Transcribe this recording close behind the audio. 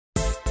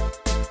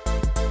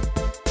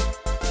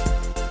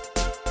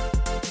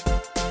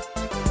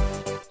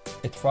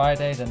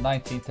Friday the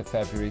 19th of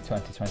February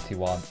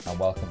 2021 and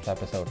welcome to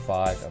episode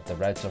 5 of the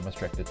Reds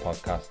Unrestricted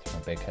podcast from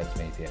Big Heads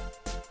Media.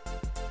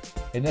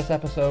 In this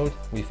episode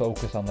we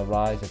focus on the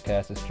rise of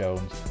Curtis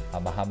Jones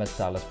and Mohamed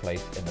Salah's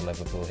place in the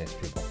Liverpool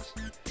history books.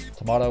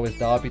 Tomorrow is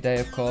Derby Day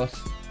of course,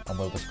 and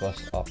we'll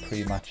discuss our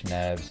pre-match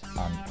nerves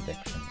and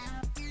predictions.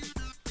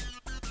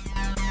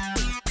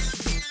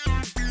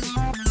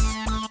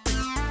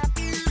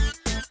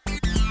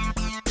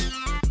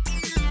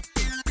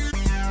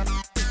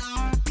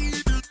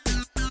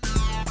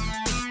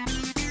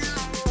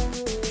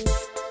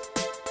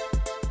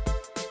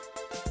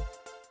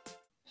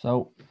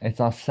 So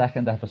it's our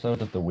second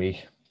episode of the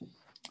week.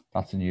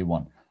 That's a new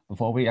one.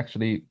 Before we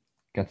actually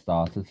get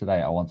started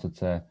today, I wanted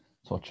to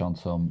touch on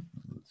some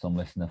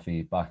listener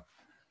feedback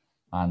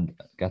and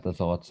get the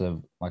thoughts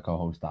of my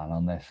co-host Dan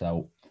on this.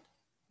 So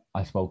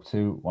I spoke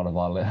to one of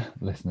our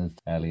listeners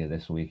earlier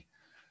this week,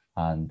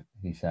 and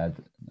he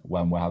said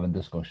when we're having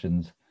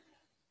discussions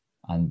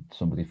and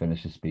somebody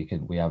finishes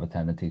speaking, we have a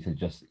tendency to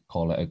just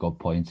call it a good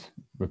point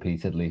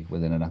repeatedly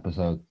within an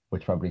episode,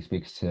 which probably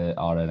speaks to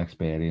our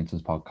inexperience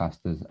as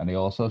podcasters. And he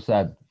also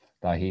said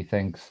that he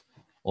thinks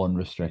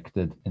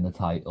unrestricted in the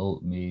title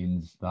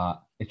means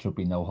that it should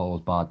be no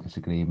holds barred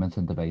disagreement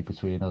and debate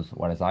between us,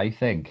 whereas I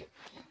think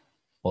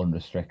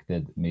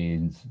unrestricted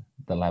means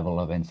the level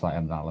of insight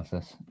and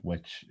analysis,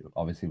 which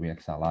obviously we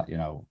excel at. You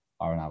know,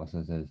 our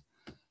analysis is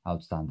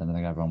outstanding. I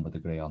think everyone would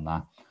agree on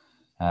that.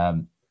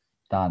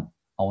 Dan,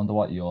 I wonder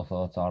what your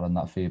thoughts are on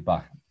that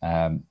feedback.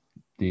 Do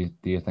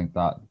you think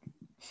that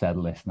said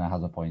listener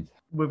has a point?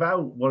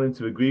 Without wanting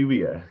to agree with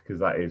you, because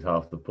that is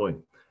half the point,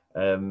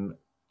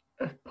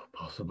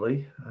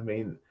 possibly. I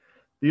mean,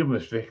 the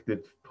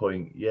unrestricted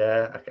point,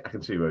 yeah, I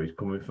can see where he's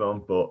coming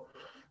from, but,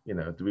 you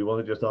know, do we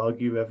want to just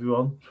argue with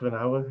everyone for an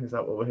hour? Is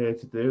that what we're here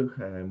to do?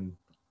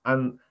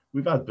 And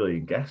we've had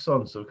brilliant guests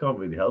on, so we can't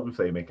really help if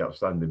they make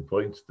outstanding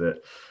points that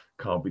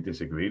can't be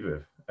disagreed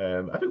with.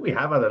 I think we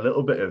have had a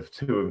little bit of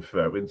to and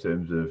fro in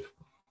terms of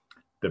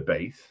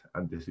debate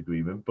and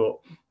disagreement, but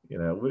you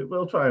know,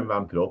 we'll try and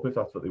ramp it up if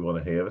that's what they want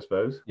to hear, I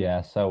suppose.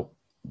 Yeah, so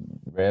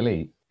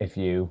really, if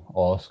you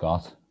or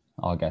Scott,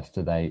 our guest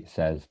today,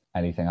 says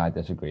anything I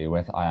disagree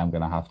with, I am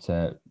going to have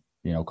to,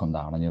 you know, come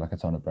down on you like a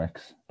ton of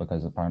bricks,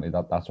 because apparently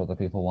that's what the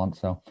people want,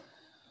 so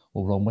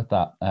we'll run with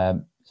that.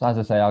 So as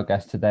I say, our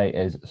guest today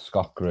is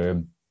Scott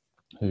Groom,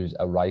 who's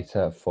a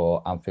writer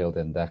for Anfield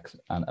Index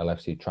and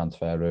LFC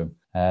Transfer Room.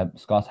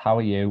 Scott, how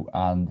are you,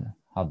 and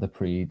have the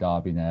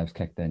pre-Derby nerves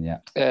kicked in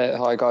yet?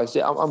 Hi guys,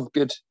 yeah, I'm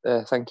good.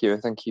 Thank you,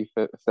 and thank you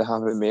for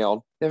having me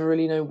on. Never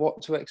really know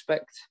what to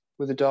expect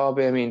with a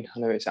derby. I mean, I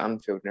know it's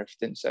Anfield and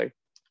everything, so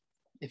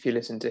if you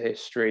listen to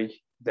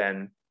history,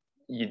 then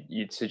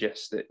you'd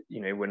suggest that, you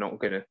know, we're not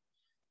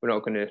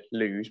gonna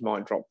lose,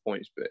 might drop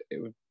points, but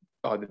it would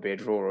either be a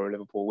draw or a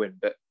Liverpool win.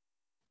 But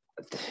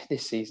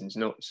this season's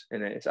nuts,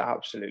 and it's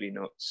absolutely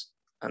nuts.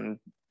 And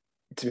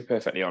to be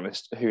perfectly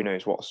honest, who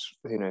knows what's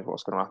going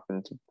to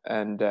happen?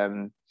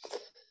 And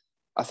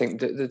I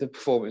think the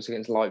performance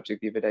against Leipzig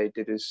the other day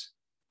did us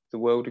the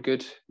world of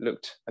good.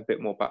 Looked a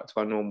bit more back to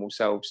our normal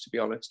selves, to be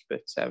honest.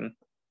 But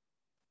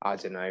I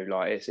don't know,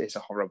 like it's a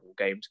horrible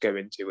game to go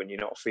into when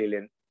you're not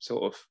feeling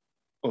sort of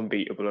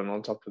unbeatable and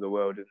on top of the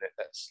world, isn't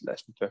it?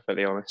 Let's be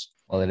perfectly honest.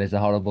 Well, it is a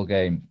horrible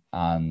game,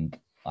 and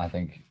I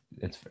think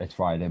it's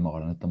Friday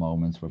morning at the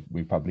moment.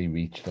 We've probably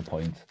reached the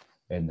point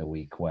in the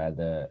week where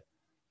the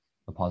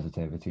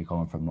positivity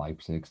coming from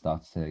Leipzig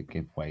starts to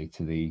give way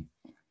to the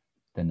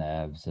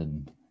nerves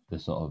and the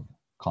sort of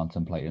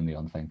contemplating the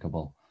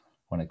unthinkable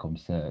when it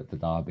comes to the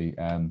derby.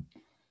 And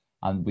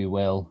we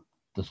will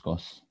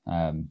discuss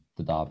the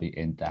derby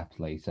in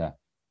depth later.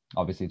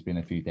 Obviously, it's been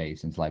a few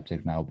days since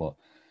Leipzig now, but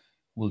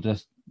we'll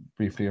just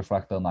briefly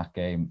reflect on that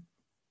game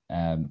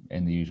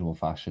in the usual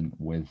fashion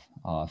with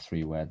our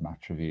 3-word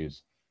match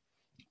reviews.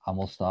 And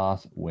we'll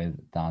start with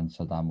Dan.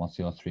 So Dan, what's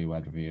your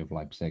 3-word review of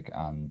Leipzig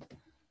and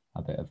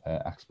a bit of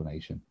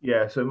explanation?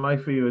 Yeah, so my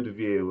 3-word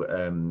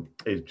review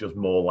is just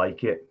more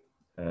like it,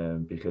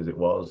 because it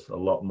was a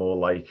lot more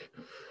like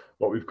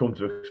what we've come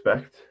to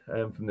expect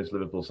from this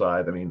Liverpool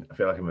side. I mean, I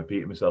feel like I'm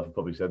repeating myself. I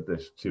probably said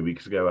this 2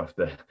 weeks ago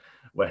after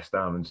West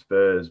Ham and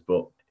Spurs,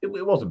 but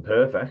it wasn't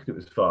perfect. It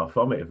was far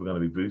from it, if we're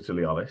going to be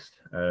brutally honest.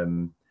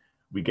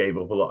 We gave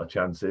up a lot of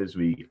chances.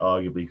 We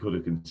arguably could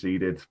have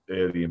conceded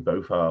early in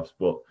both halves,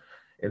 but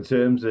in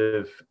terms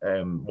of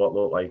what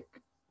looked like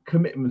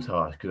commitment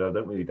harsh, because I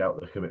don't really doubt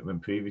the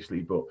commitment previously,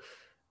 but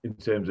in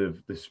terms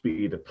of the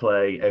speed of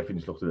play,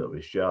 everything's looked a little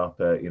bit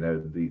sharper. You know,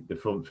 the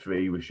front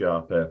three were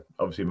sharper.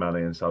 Obviously, Mane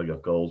and Salah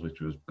got goals,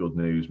 which was good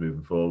news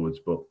moving forwards.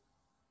 But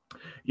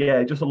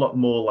yeah, just a lot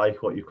more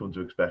like what you've come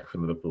to expect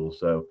from Liverpool.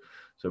 So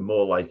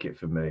more like it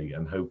for me,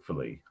 and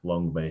hopefully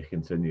long may it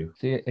continue.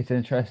 See, it's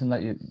interesting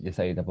that you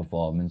say the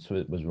performance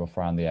was rough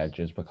around the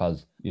edges,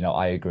 because, you know,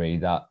 I agree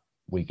that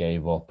we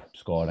gave up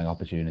scoring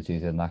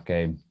opportunities in that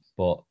game.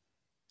 But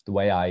the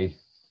way I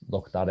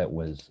looked at it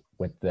was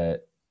with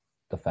the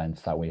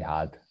defence that we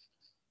had,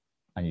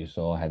 and you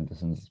saw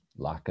Henderson's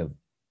lack of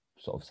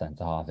sort of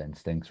centre-half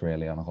instincts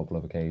really on a couple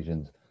of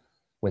occasions.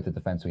 With the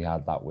defence we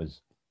had, that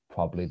was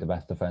probably the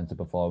best defensive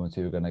performance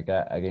you were going to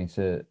get against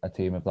a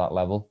team of that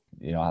level.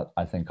 You know,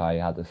 I think I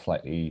had a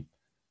slightly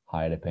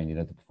higher opinion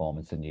of the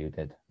performance than you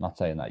did. Not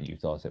saying that you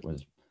thought it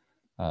was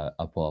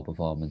a poor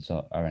performance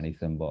or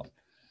anything, but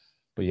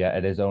yeah,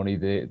 it is only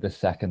the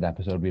second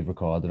episode we've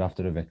recorded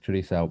after a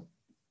victory, so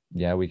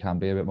yeah, we can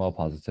be a bit more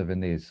positive in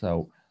these.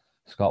 So,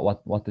 Scott,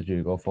 what did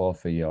you go for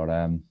your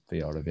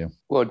review?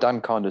 Well,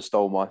 Dan kind of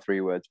stole my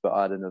 3 words, but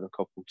I had another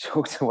couple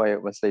tucked away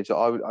up my sleeve. So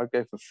I'd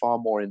go for far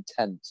more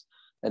intense,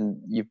 and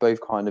you've both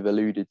kind of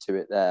alluded to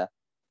it there.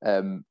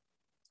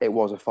 It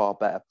was a far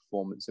better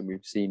performance than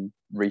we've seen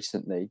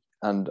recently,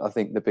 and I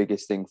think the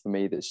biggest thing for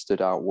me that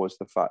stood out was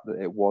the fact that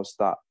it was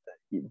that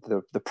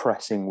the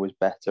pressing was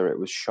better, it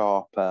was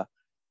sharper,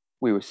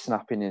 we were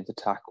snapping into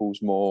tackles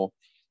more,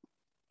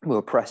 we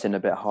were pressing a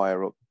bit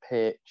higher up the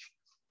pitch.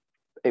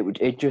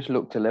 It just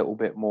looked a little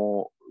bit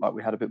more like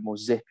we had a bit more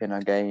zip in our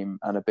game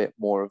and a bit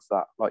more of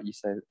that, like you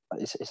said,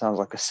 it sounds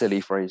like a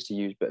silly phrase to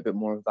use, but a bit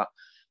more of that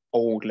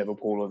old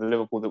Liverpool, or the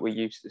Liverpool that we're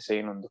used to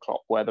seeing under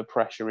Klopp, where the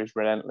pressure is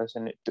relentless,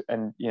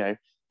 and you know,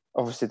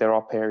 obviously there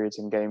are periods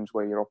in games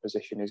where your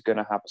opposition is going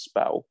to have a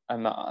spell,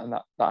 and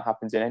that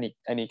happens in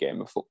any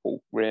game of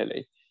football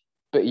really.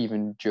 But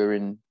even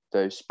during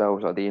those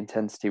spells, like the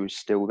intensity was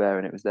still there,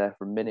 and it was there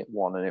from minute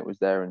 1, and it was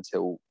there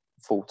until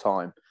full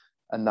time.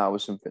 And that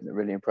was something that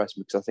really impressed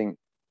me, because I think,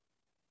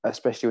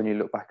 especially when you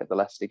look back at the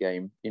Leicester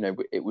game, you know,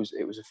 it was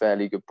a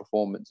fairly good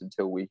performance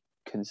until we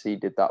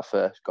conceded that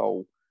first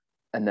goal,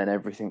 and then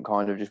everything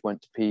kind of just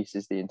went to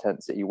pieces. The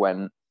intensity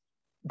went,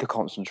 the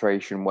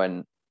concentration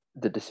went,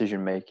 the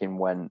decision making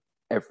went,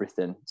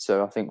 everything.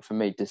 So I think for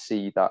me to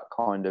see that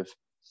kind of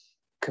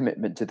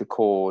commitment to the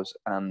cause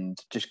and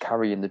just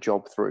carrying the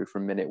job through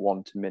from minute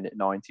 1 to minute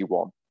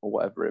 91 or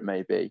whatever it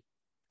may be,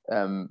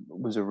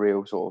 was a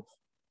real sort of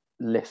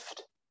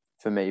lift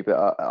for me.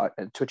 But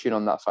touching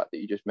on that fact that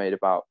you just made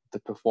about the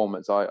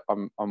performance,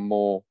 I'm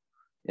more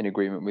in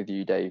agreement with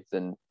you, Dave,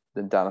 than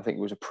Dan. I think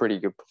it was a pretty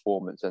good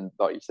performance, and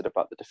like you said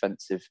about the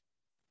defensive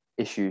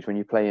issues, when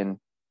you're playing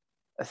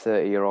a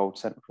 30-year-old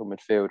central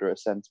midfielder at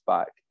centre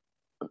back,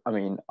 I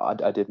mean,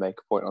 I did make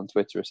a point on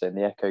Twitter saying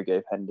the Echo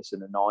gave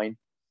Henderson a 9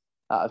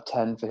 out of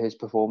 10 for his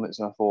performance,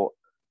 and I thought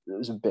it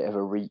was a bit of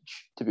a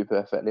reach, to be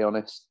perfectly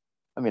honest.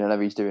 I mean, I know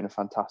he's doing a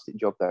fantastic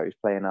job there. He's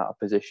playing out of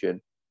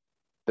position,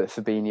 but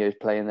Fabinho's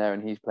playing there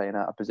and he's playing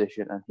out of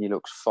position, and he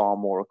looks far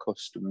more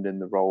accustomed in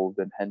the role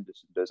than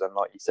Henderson does. And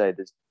like you say,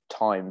 there's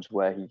times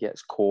where he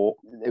gets caught.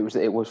 It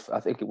was I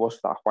think it was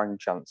that Hwang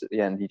chance at the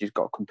end. He just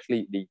got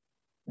completely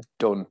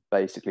done,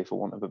 basically, for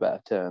want of a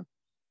better term.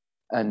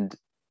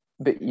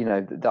 But you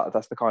know,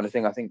 that's the kind of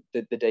thing. I think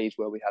the days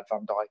where we had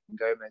Van Dijk and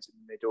Gomez in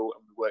the middle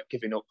and we weren't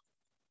giving up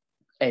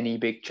any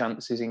big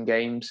chances in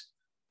games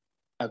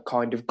are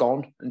kind of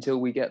gone until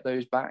we get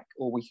those back,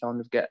 or we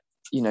kind of get,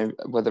 you know,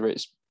 whether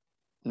it's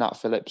Nat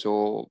Phillips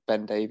or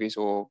Ben Davies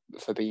or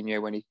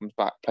Fabinho when he comes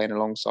back playing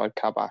alongside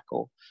Kabak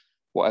or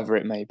whatever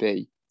it may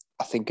be.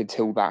 I think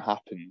until that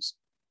happens,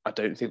 I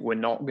don't think we're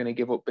not going to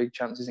give up big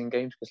chances in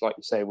games, because like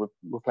you say, we're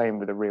playing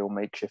with a real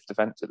makeshift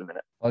defence at the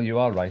minute. Well, you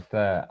are right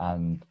there,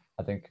 and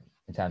I think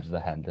in terms of the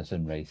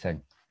Henderson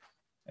rating,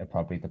 it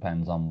probably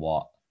depends on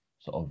what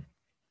sort of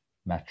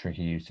metric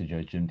you use to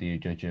judge him. Do you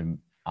judge him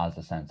as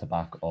a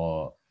centre-back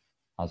or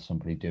as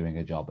somebody doing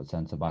a job at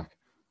centre-back?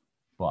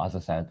 But as I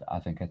said, I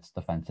think it's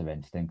defensive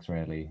instincts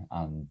really,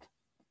 and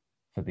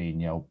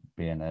Fabinho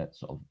being a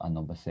sort of a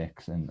number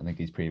 6, and I think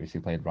he's previously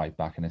played right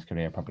back in his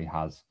career, probably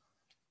has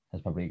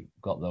probably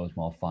got those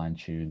more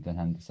fine-tuned than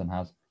Henderson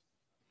has.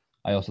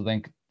 I also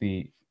think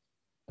the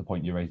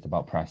point you raised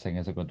about pressing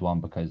is a good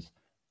one, because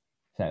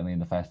certainly in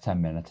the first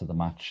 10 minutes of the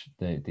match,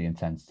 the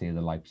intensity of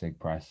the Leipzig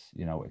press,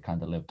 you know, it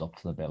kind of lived up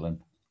to the billing.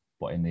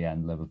 But in the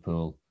end,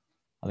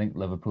 I think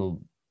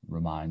Liverpool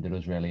reminded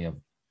us really of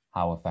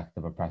how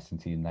effective a pressing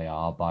team they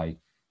are by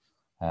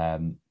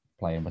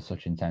playing with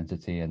such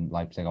intensity, and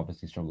Leipzig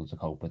obviously struggled to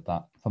cope with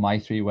that. For my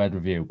 3-word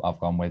review, I've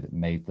gone with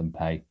made them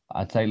pay.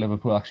 I'd say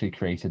Liverpool actually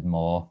created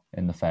more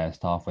in the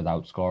first half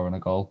without scoring a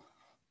goal,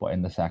 but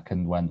in the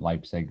second, when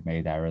Leipzig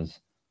made errors,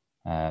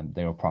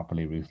 they were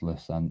properly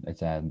ruthless, and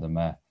it's earned them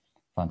a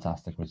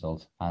fantastic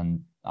result.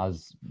 And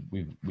as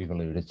we've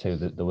alluded to,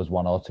 that there was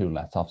 1 or 2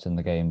 let-offs in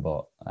the game,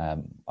 but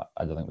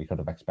I don't think we could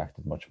have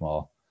expected much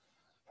more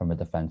from a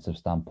defensive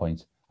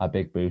standpoint. A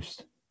big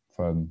boost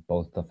from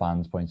both the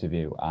fans' point of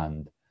view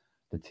and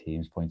the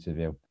team's point of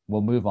view.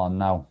 We'll move on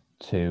now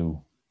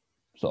to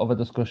sort of a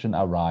discussion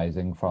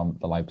arising from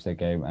the Leipzig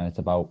game, and it's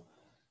about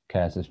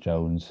Curtis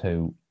Jones,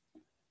 who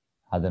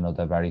had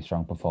another very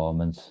strong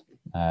performance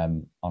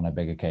on a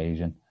big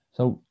occasion.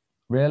 So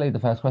really, the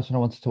first question I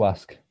wanted to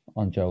ask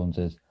on Jones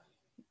is,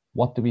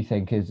 what do we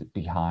think is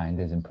behind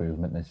his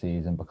improvement this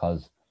season?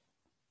 Because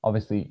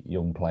obviously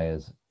young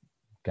players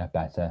get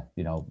better,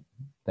 you know,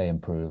 they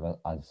improve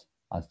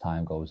as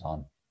time goes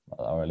on,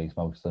 or at least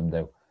most of them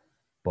do.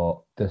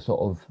 But the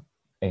sort of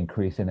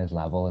increase in his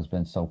level has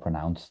been so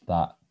pronounced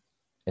that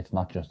it's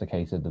not just a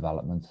case of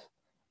development.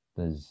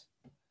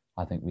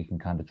 I think we can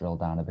kind of drill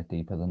down a bit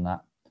deeper than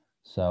that.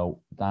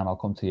 So Dan, I'll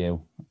come to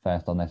you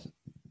first on this.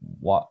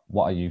 what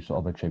are you sort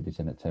of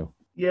attributing it to?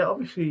 Yeah,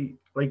 obviously,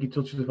 like you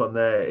touched upon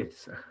there,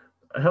 it's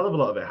a hell of a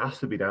lot of it has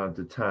to be down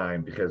to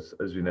time because,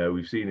 as we know,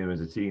 we've seen him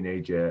as a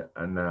teenager,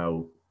 and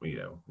now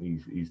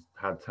he's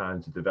had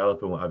time to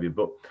develop and what have you.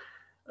 But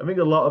I think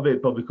a lot of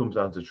it probably comes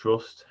down to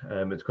trust.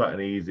 It's quite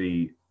an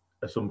easy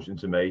assumption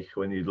to make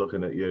when you're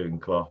looking at Jurgen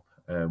Klopp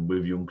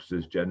with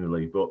youngsters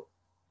generally, but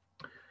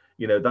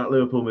that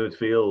Liverpool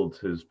midfield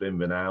has been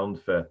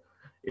renowned for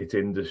its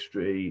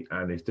industry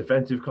and its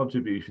defensive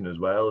contribution as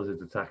well as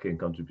its attacking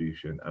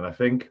contribution. And I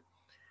think,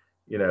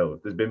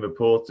 there's been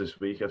reports this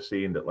week I've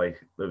seen that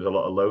there was a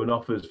lot of loan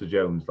offers for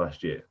Jones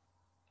last year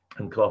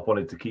and Klopp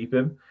wanted to keep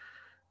him.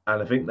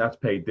 And I think that's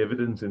paid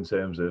dividends in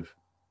terms of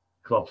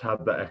Klopp's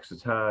had that extra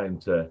time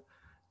to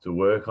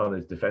work on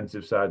his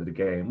defensive side of the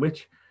game,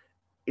 which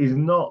is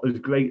not as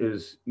great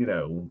as,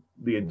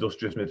 the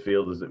industrious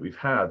midfielders that we've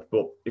had,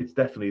 but it's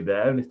definitely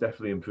there and it's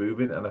definitely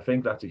improving. And I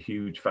think that's a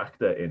huge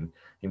factor in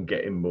him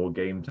getting more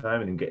game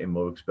time and him getting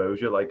more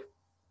exposure. Like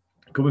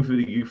coming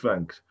through the youth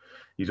ranks,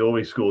 he's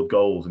always scored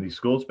goals and he's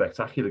scored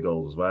spectacular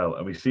goals as well.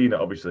 And we've seen it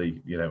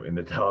obviously, in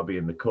the derby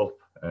and the cup.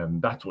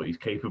 That's what he's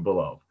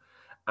capable of.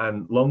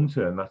 And long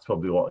term, that's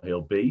probably what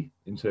he'll be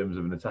in terms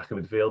of an attacking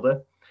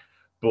midfielder.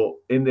 But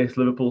in this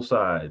Liverpool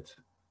side,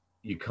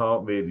 you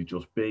can't really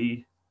just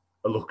be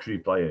a luxury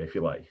player, if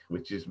you like,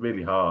 which is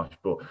really harsh,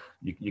 but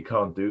you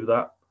can't do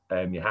that.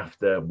 You have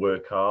to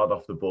work hard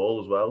off the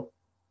ball as well.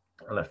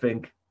 And I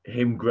think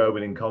him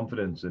growing in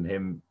confidence and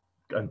him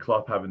and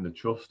Klopp having the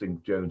trust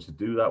in Jones to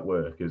do that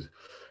work has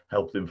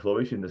helped him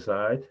flourish in the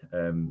side.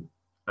 And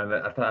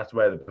that's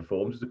where the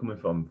performances are coming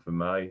from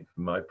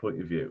my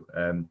point of view.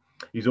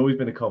 He's always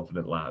been a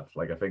confident lad.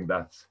 I think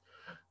that's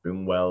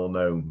been well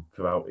known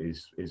throughout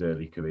his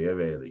early career,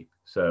 really.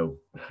 So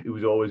he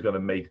was always going to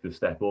make the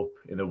step up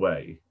in a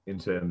way in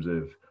terms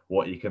of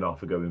what he can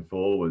offer going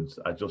forwards.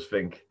 I just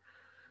think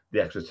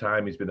the extra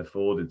time he's been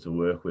afforded to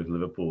work with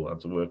Liverpool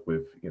and to work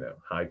with,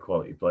 high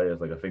quality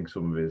players. I think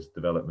some of his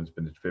development's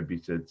been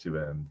attributed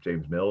to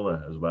James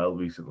Milner as well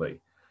recently.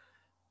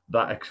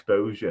 That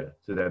exposure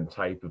to them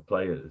type of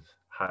players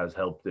has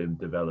helped him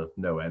develop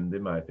no end,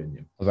 in my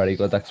opinion. A very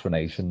good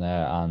explanation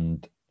there.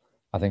 And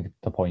I think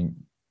the point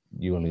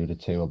you alluded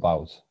to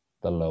about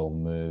the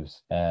loan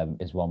moves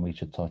is one we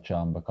should touch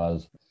on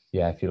because,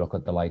 if you look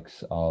at the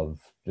likes of,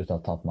 just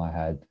off the top of my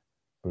head,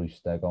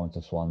 Brewster going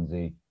to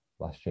Swansea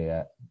last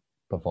year,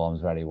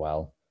 performs very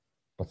well,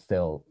 but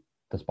still,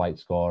 despite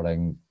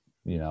scoring,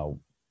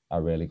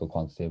 a really good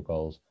quantity of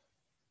goals,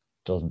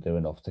 doesn't do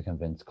enough to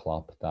convince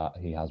Klopp that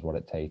he has what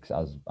it takes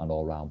as an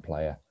all-round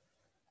player.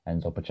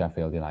 Ends up at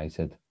Sheffield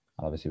United,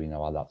 and obviously we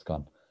know how that's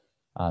gone.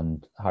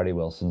 And Harry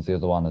Wilson's the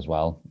other one as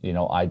well.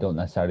 I don't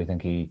necessarily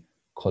think he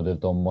could have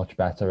done much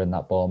better in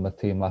that Bournemouth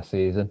team last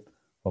season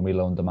when we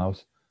loaned him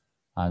out.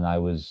 And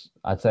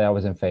I'd say I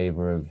was in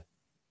favour of,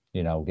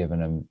 giving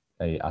him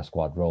a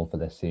squad role for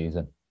this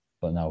season.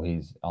 But no,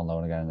 he's on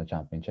loan again in the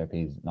Championship.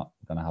 He's not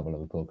going to have a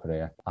Liverpool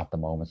career at the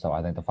moment. So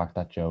I think the fact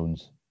that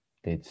Jones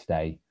did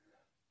stay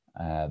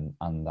and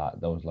that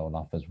those loan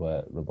offers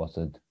were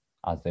rebutted,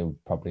 as they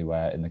probably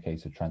were in the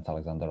case of Trent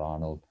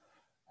Alexander-Arnold,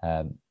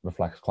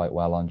 reflects quite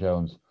well on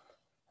Jones.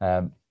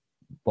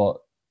 But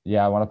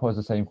I want to pose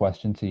the same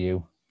question to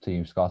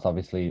you, Scott.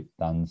 Obviously,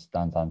 Dan's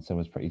answer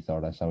was pretty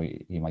thorough, so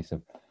he might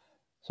have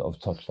sort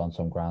of touched on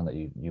some ground that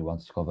you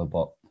wanted to cover.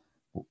 But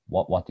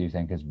what do you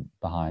think is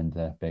behind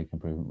the big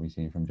improvement we've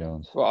seen from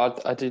Jones?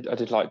 Well, I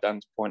did like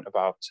Dan's point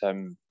about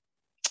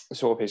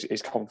sort of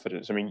his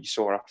confidence. I mean, you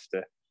saw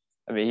after.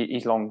 I mean,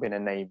 he's long been a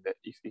name that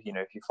if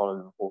you follow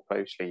Liverpool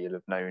closely, you'll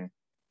have known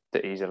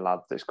that he's a lad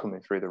that's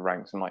coming through the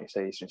ranks, and like you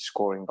say, he's just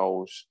scoring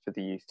goals for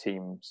the youth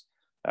teams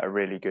at a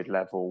really good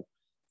level,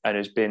 and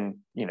has been,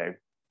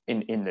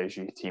 in those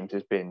youth teams,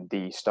 has been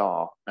the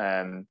star.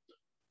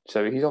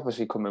 So he's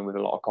obviously coming with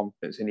a lot of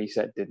confidence, and he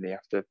said, didn't he,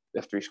 after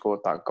he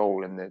scored that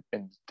goal in the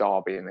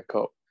derby in the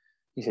cup,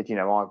 he said,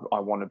 I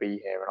want to be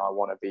here and I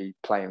want to be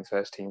playing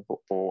first team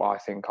football. I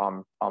think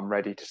I'm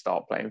ready to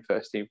start playing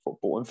first team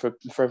football. And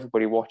for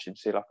everybody watching,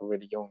 see like a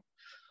really young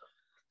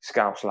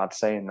Scouse lad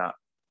saying that,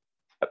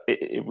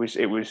 it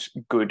was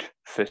good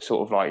for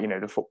sort of like,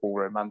 the football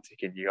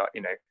romantic in you,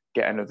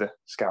 get another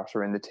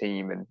Scouser in the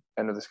team and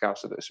another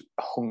Scouser that's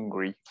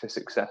hungry for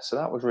success. So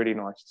that was really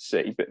nice to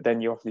see. But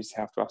then you obviously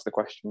have to ask the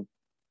question,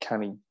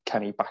 can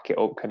he back it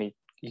up?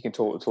 You can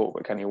talk the talk,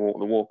 but can he walk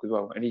the walk as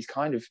well? And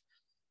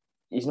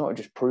he's not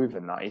just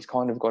proven that, he's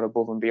kind of got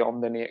above and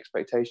beyond any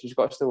expectations. You've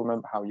got to still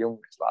remember how young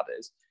this lad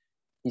is.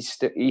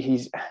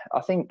 He's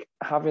I think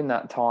having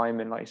that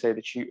time and, like you say,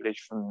 the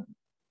tutelage from,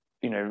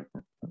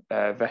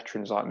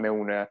 veterans like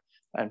Milner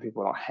and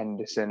people like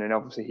Henderson, and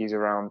obviously he's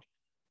around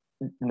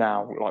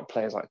now like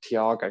players like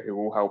Thiago who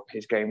will help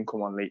his game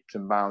come on leaps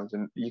and bounds,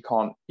 and you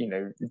can't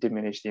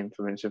diminish the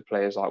influence of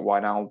players like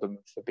Wijnaldum and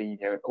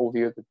Fabinho and all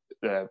the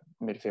other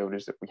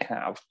midfielders that we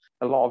have.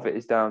 A lot of it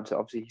is down to,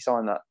 obviously he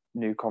signed that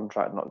new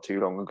contract not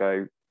too long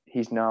ago.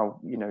 He's now,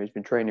 he's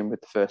been training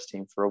with the first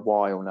team for a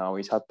while now.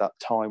 He's had that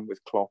time with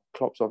Klopp.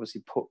 Klopp's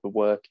obviously put the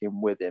work in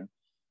with him.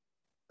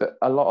 But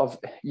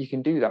you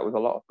can do that with a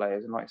lot of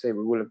players. And like I say,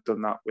 we will have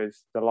done that with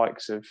the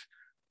likes of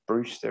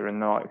Brewster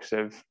and the likes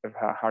of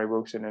Harry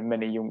Wilson and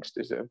many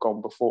youngsters that have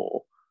gone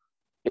before.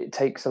 It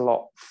takes a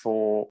lot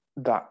for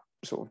that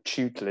sort of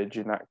tutelage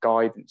and that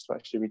guidance to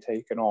actually be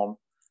taken on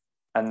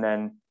and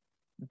then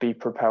be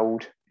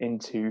propelled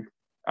into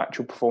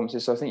actual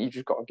performances. So I think you've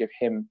just got to give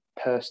him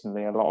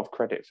personally a lot of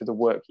credit for the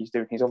work he's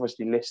doing. He's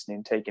obviously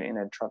listening, taking it in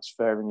and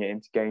transferring it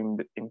into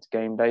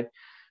game day.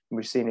 And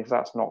we've seen if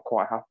that's not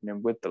quite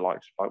happening with the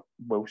likes of like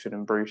Wilson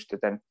and Brewster,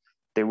 then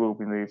they will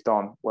be moved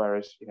on.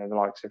 Whereas, the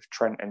likes of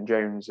Trent and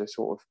Jones are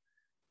sort of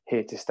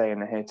here to stay,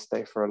 and they're here to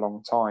stay for a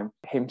long time.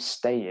 Him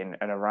staying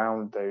and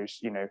around those,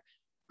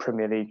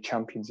 Premier League,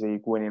 Champions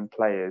League winning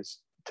players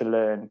to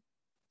learn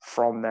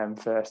from them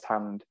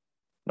firsthand,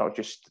 not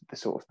just the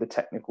sort of the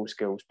technical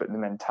skills, but the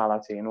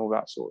mentality and all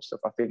that sort of stuff.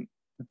 I think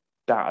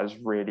that has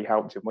really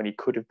helped him when he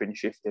could have been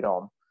shifted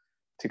on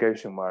to go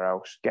somewhere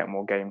else, get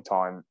more game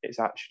time. It's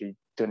actually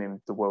done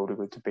him the world of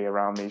good to be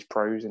around these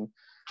pros. And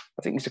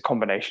I think it's a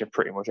combination of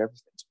pretty much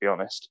everything, to be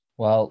honest.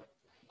 Well,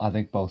 I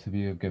think both of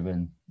you have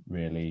given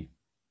really,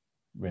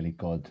 really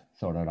good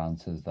sort of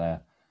answers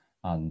there.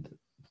 And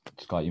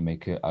Scott, you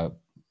make a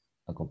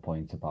good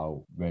point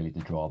about really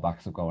the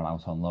drawbacks of going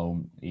out on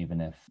loan.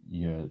 Even if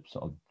your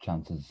sort of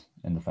chances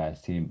in the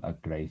first team are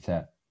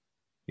greater,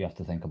 you have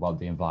to think about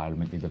the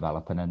environment you're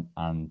developing in.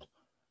 And,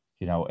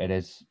 it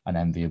is an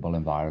enviable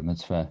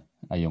environment for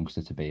a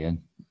youngster to be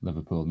in,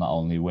 Liverpool, not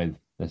only with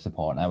the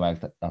support network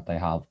that they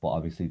have, but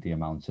obviously the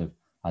amount of,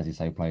 as you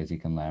say, players he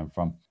can learn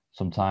from.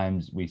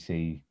 Sometimes we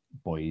see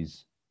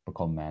boys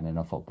become men in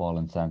a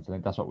footballing sense. I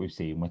think that's what we've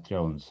seen with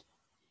Jones.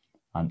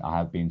 And I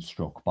have been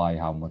struck by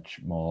how much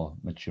more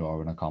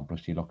mature and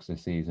accomplished he looks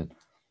this season.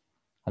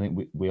 I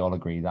think we all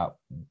agree that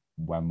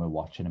when we're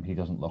watching him, he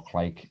doesn't look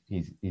like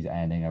he's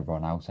earning a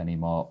run out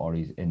anymore, or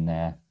he's in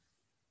there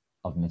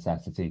of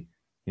necessity.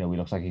 He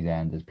looks like he's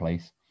earned his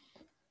place.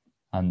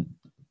 And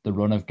the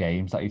run of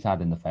games that he's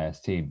had in the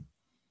first team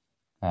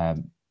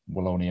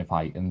will only have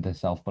heightened his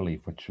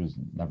self-belief, which was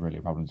never really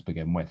a problem to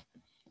begin with.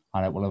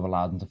 And it will have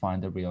allowed him to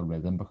find a real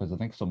rhythm, because I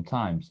think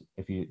sometimes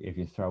if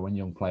you're throwing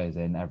young players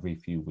in every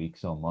few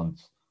weeks or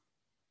months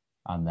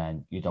and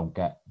then you don't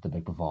get the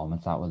big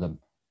performance out of them,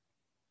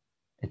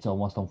 it's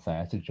almost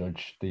unfair to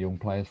judge the young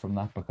players from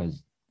that,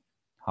 because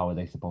how are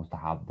they supposed to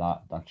have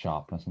that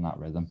sharpness and that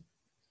rhythm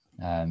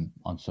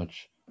on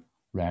such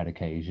rare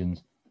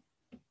occasions?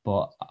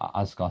 But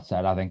as Scott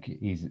said, I think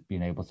he's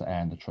been able to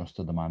earn the trust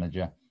of the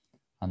manager,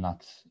 and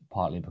that's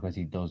partly because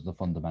he does the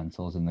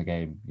fundamentals in the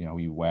game.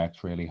 He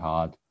works really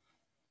hard.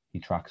 He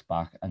tracks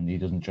back, and he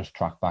doesn't just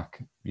track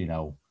back,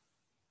 for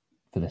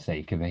the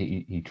sake of it.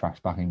 He tracks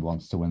back and he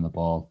wants to win the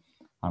ball.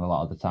 And a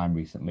lot of the time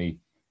recently,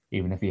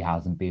 even if he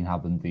hasn't been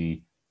having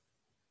the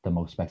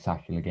most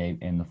spectacular game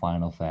in the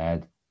final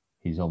third,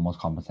 he's almost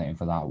compensating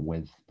for that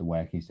with the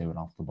work he's doing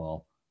off the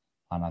ball.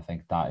 And I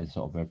think that is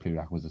sort of a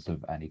prerequisite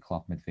of any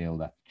Klopp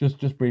midfielder.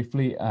 Just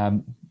briefly,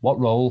 what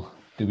role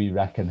do we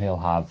reckon he'll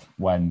have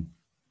when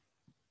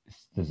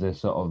there's this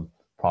sort of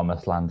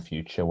promised land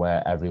future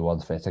where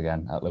everyone's fit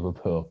again at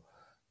Liverpool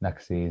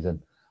next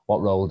season?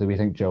 What role do we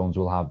think Jones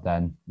will have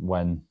then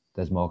when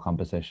there's more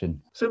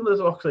competition? Similar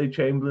to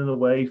Oxlade-Chamberlain in a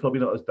way. He's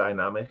probably not as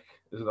dynamic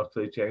as an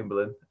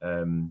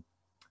Oxlade-Chamberlain,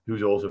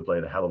 who's also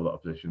played a hell of a lot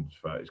of positions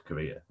throughout his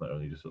career, not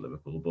only just at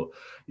Liverpool. But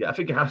yeah, I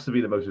think it has to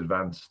be the most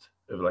advanced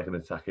of like an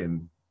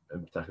attacking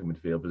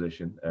midfield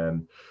position.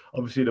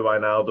 Obviously the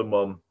Wijnaldum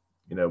one,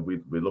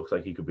 we look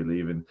like he could be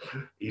leaving.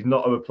 He's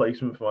not a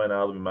replacement for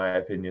Wijnaldum in my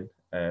opinion.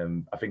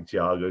 I think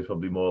Thiago is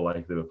probably more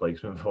like the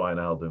replacement for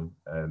Wijnaldum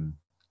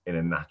in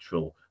a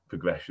natural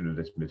progression of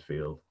this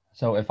midfield.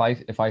 So if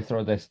I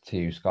throw this to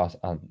you, Scott,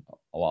 and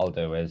what I'll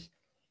do is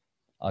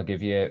I'll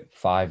give you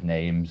 5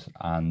 names,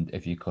 and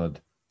if you could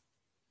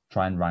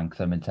try and rank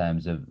them in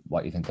terms of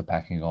what you think the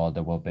pecking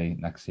order will be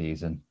next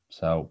season.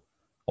 So,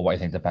 or what you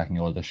think the pecking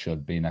order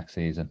should be next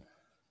season.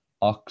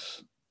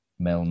 Ox,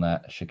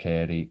 Milner,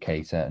 Shaqiri,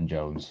 Keita and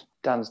Jones.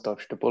 Dan's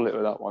dodged a bullet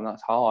with that one.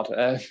 That's hard.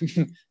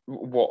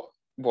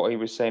 What he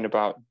was saying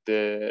about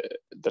the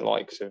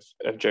likes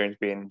of Jones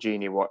being a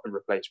Genie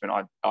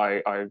replacement,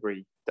 I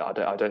agree.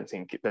 I don't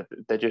think that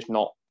they're just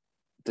not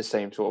the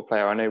same sort of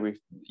player. I know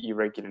you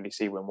regularly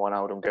see when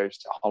Wijnaldum goes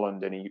to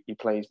Holland and he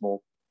plays more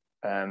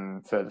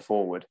further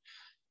forward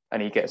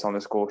and he gets on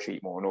the score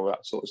sheet more and all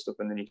that sort of stuff,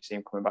 and then you see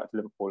him coming back to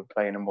Liverpool and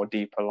playing a more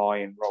deeper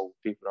lying role.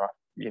 People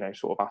are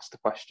sort of asked the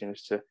question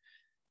as to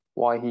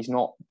why he's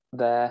not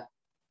there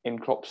in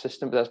Klopp's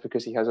system, but that's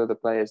because he has other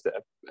players that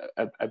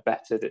are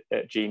better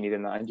at Genie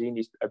than that. And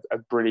Genie's a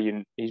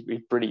brilliant. He's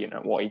brilliant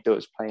at what he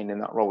does, playing in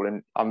that role.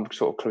 And I'm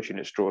sort of clutching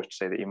at straws to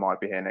say that he might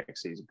be here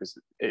next season, because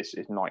it's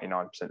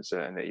 99%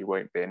 certain that he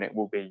won't be, and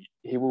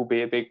he will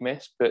be a big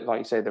miss. But like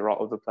you say, there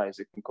are other players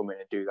that can come in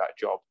and do that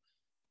job.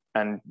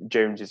 And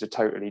Jones is a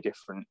totally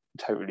different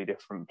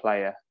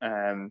player.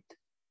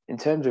 In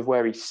terms of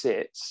where he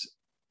sits,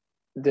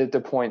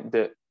 the point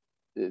that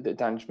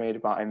Dan just made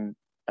about him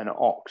and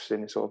Ox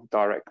in a sort of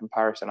direct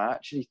comparison, I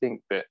actually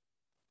think that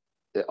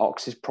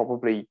Ox is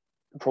probably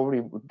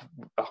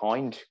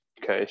behind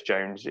Curtis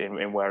Jones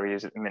in where he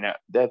is at the minute.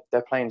 Their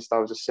playing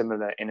styles are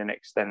similar in an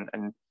extent,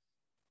 and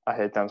I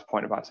heard Dan's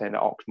point about saying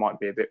that Ox might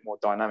be a bit more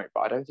dynamic,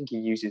 but I don't think he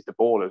uses the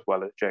ball as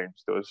well as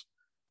Jones does.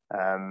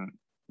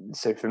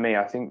 So for me,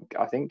 I think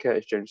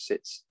Curtis Jones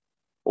sits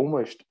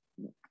almost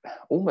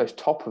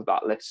top of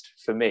that list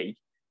for me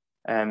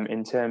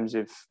in terms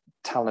of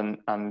talent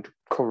and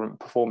current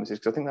performances,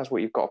 because I think that's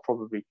what you've got to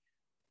probably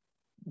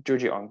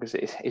judge it on, because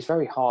it's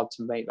very hard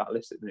to make that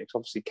list at the minute.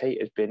 Obviously, Kate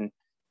has been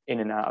in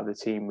and out of the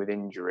team with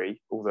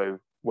injury, although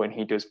when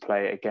he does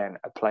play, again,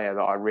 a player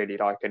that I really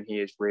like, and he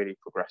is really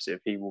progressive.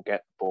 He will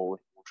get the ball,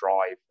 he will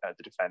drive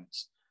the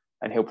defence,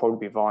 and he'll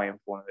probably be vying for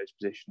one of those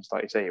positions.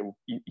 Like you say,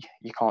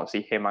 you can't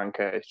see him and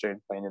Curtis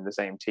Jones playing in the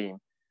same team,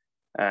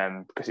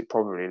 because it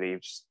probably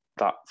leaves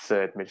that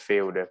third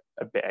midfielder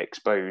a bit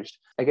exposed.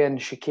 Again,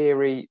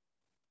 Shaqiri,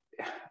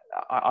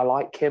 I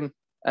like him,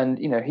 and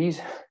he's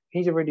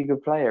a really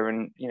good player,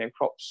 and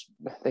Klopp's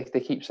they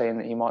keep saying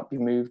that he might be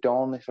moved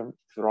on if the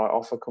right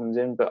offer comes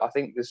in, but I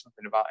think there's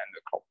something about him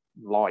that Klopp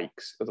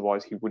likes,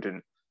 otherwise he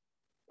wouldn't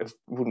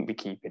be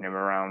keeping him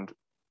around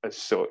as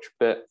such.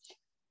 But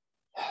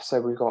so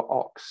we've got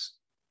Ox,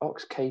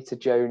 Keita,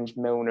 Jones,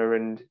 Milner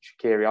and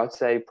Shaqiri. I'd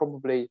say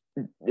probably,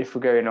 if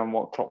we're going on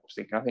what Klopp's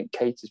thinking, I think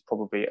Keita's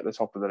probably at the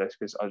top of the list,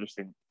 because I just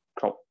think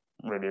Klopp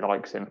really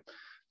likes him.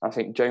 I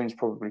think Jones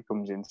probably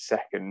comes in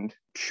second,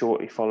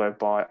 shortly followed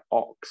by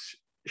Ox,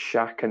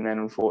 Shaq, and then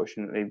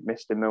unfortunately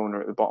Mr.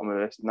 Milner at the bottom of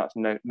the list. And that's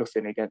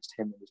nothing against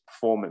him and his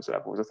performance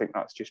levels. I think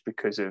that's just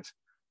because of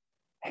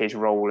his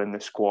role in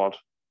the squad,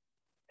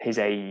 his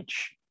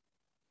age.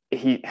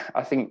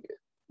 I think,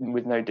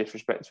 with no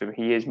disrespect to him,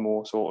 he is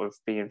more sort of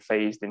being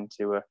phased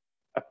into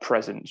a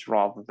presence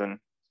rather than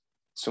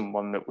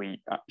someone that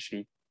we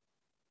actually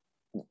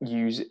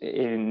use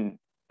in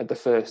at the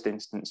first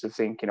instance of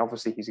thinking.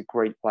 Obviously, he's a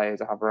great player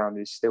to have around.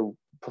 He's still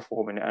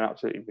performing at an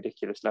absolutely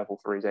ridiculous level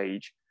for his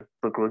age,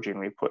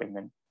 begrudgingly putting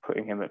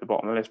him at the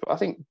bottom of the list. But I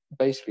think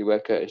basically where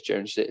Curtis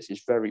Jones sits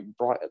is very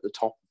right at the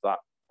top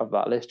of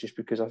that list, just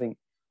because I think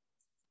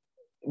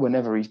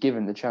whenever he's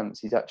given the chance,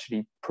 he's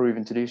actually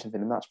proven to do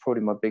something. And that's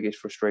probably my biggest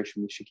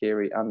frustration with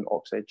Shaqiri and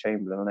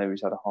Oxlade-Chamberlain. I know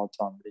he's had a hard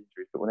time with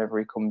injuries, but whenever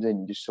he comes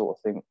in, you just sort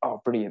of think,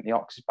 oh, brilliant, the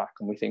Ox is back.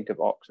 And we think of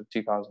Ox of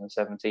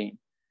 2017.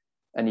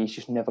 And he's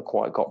just never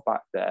quite got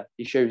back there.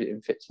 He shows it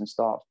in fits and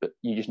starts, but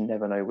you just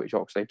never know which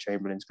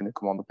Oxlade-Chamberlain's going to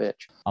come on the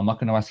pitch. I'm not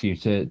going to ask you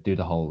to do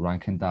the whole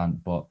ranking, Dan,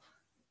 but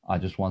I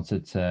just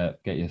wanted to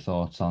get your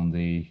thoughts on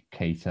the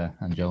Keita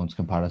and Jones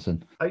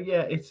comparison.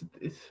 Yeah, it's.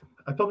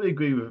 I probably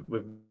agree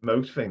with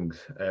most things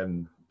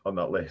on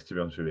that list, to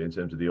be honest with you, in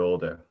terms of the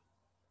order.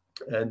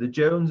 And the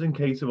Jones and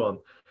Keita one,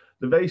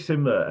 they're very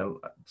similar. And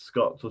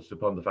Scott touched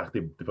upon the fact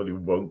they probably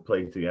won't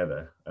play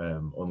together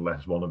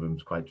unless one of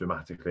them's quite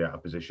dramatically out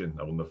of position,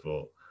 I wouldn't have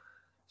thought.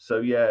 So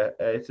yeah,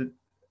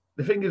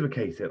 the thing is with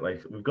Keita,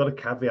 like, we've got to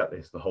caveat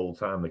this the whole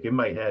time. Like, in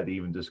my head,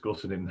 even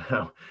discussing him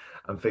now,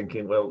 I'm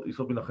thinking, well, he's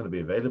probably not going to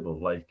be available.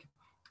 Like,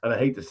 and I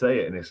hate to say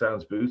it, and it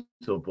sounds brutal,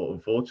 but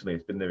unfortunately,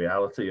 it's been the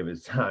reality of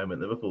his time at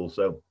Liverpool.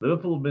 So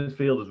Liverpool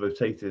midfield has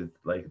rotated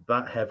like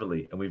that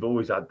heavily, and we've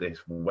always had this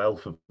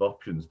wealth of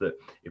options that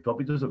it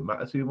probably doesn't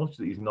matter too much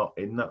that he's not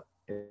in that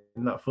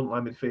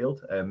frontline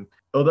midfield.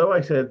 Although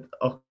I said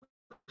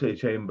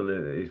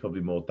Oxlade-Chamberlain is probably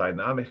more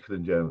dynamic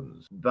than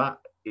Jones, that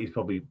is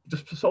probably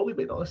just solely,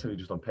 but not necessarily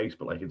just on pace,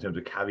 but like in terms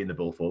of carrying the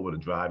ball forward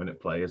and driving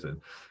at players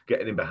and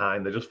getting in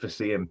behind. They just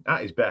foresee him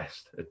at his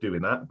best at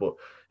doing that, but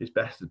his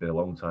best has been a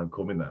long time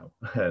coming now,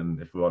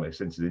 if we're honest,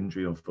 since his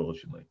injury,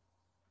 unfortunately.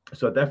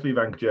 So I definitely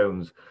rank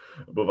Jones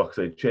above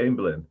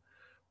Oxlade-Chamberlain.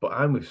 But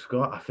I'm with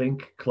Scott. I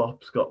think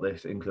Klopp's got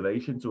this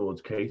inclination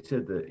towards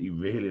Keita that he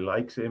really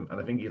likes him, and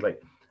I think he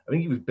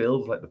was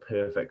billed like the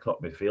perfect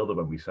Klopp midfielder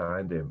when we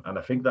signed him, and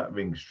I think that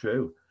rings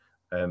true.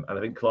 And I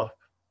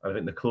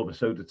think the club are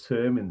so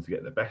determined to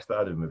get the best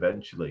out of him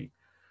eventually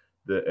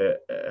that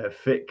a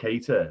fit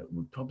Keita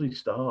would probably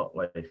start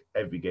like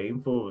every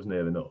game for us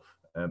near enough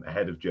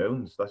ahead of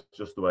Jones. That's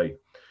just the way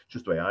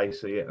I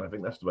see it, and I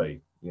think that's the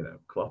way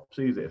Klopp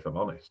sees it, if I'm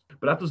honest.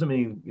 But that doesn't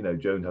mean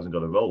Jones hasn't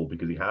got a role,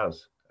 because he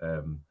has.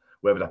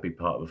 Whether that be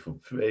part of the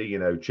front three,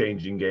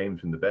 changing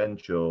games from the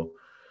bench or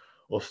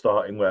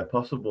starting where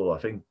possible. I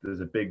think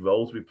there's a big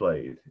role to be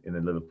played in the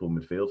Liverpool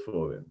midfield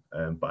for him.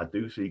 But I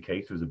do see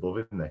Keita as above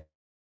him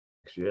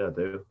next year. I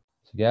do.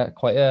 So yeah,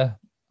 quite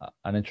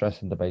an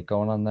interesting debate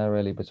going on there,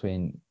 really,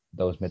 between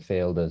those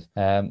midfielders.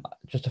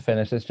 Just to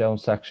finish this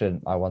Jones section,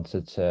 I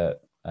wanted to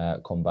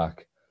come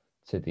back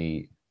to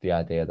the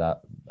idea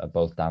that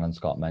both Dan and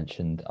Scott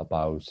mentioned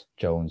about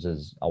Jones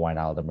as a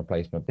Wijnaldum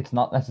replacement. It's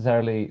not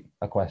necessarily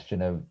a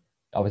question of,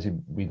 obviously,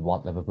 we'd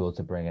want Liverpool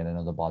to bring in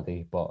another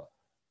body, but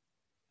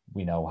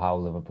we know how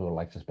Liverpool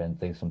like to spin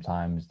things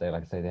sometimes. They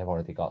like to say they've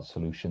already got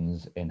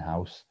solutions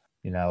in-house.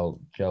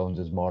 Jones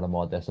is more and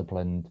more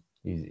disciplined.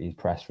 He's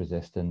press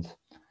resistant.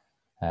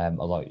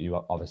 Although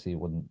you obviously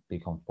wouldn't be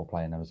comfortable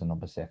playing him as a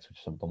number 6, which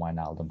is something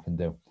Wijnaldum can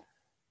do.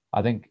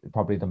 I think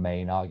probably the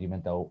main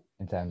argument, though,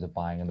 in terms of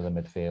buying another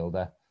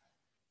midfielder,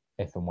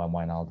 if and when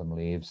Wijnaldum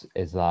leaves,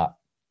 is that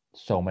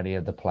so many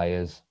of the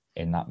players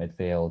in that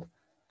midfield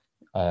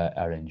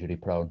are injury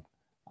prone,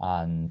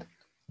 and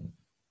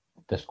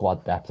the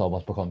squad depth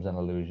almost becomes an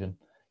illusion.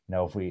 You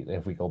know,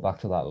 if we go back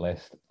to that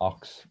list,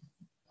 Ox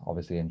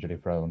obviously injury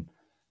prone,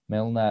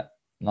 Milner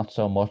not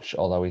so much,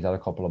 although he's had a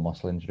couple of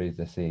muscle injuries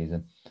this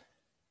season.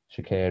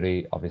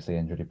 Shaqiri obviously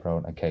injury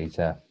prone, and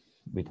Keita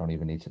we don't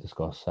even need to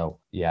discuss. So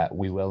yeah,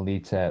 we will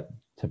need to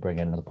bring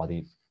in another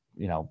body,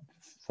 you know,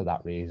 for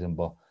that reason.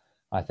 But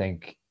I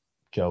think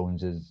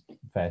Jones's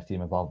first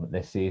team involvement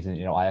this season,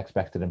 you know, I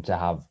expected him to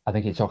have, I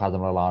think he took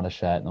Adam Lallana's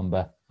shirt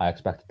number. I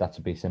expected that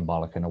to be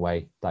symbolic in a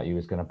way, that he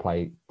was going to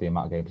play the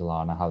amount of games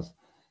Lallana has.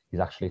 He's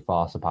actually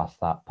far surpassed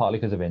that, partly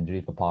because of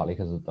injury, but partly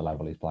because of the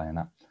level he's playing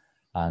at.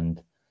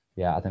 And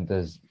yeah, I think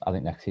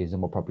next season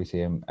we'll probably see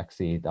him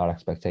exceed our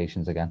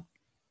expectations again.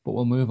 But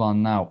we'll move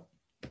on now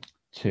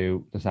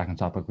to the second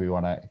topic we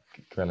want to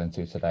drill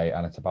into today,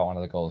 and it's about one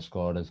of the goal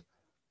scorers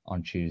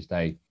on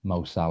Tuesday,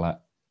 Mo Salah.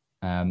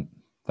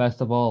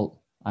 First of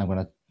all, I'm going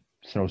to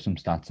throw some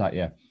stats at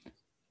you.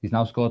 He's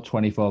now scored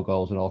 24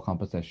 goals in all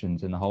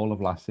competitions. In the whole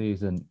of last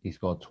season, he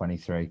scored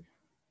 23.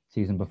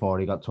 Season before,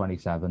 he got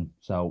 27.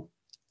 So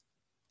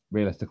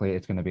realistically,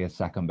 it's going to be his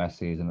second best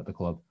season at the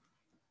club.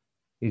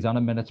 He's on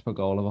a minutes per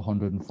goal of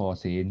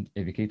 114.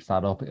 If he keeps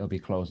that up, it'll be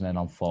closing in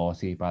on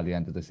 40 by the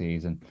end of the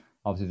season.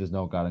 Obviously, there's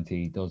no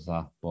guarantee he does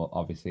that, but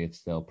obviously it's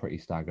still pretty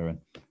staggering.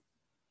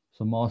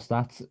 Some more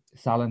stats.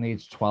 Salah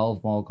needs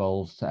 12 more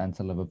goals to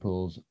enter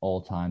Liverpool's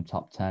all-time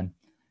top 10.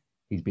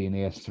 He's been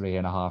here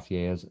 3.5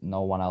 years.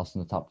 No one else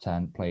in the top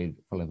 10 played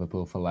for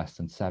Liverpool for less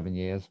than 7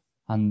 years.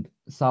 And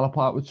Salah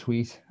put out a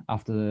tweet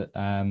after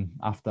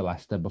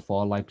Leicester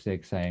before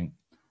Leipzig saying,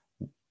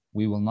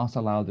 "We will not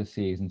allow this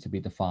season to be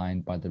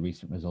defined by the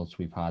recent results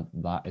we've had.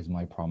 That is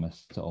my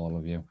promise to all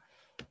of you."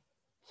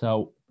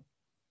 So,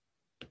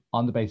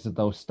 on the basis of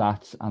those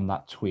stats and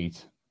that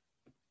tweet,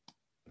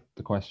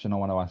 the question I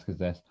want to ask is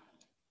this.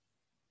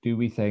 Do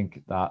we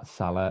think that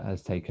Salah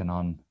has taken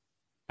on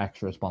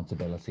extra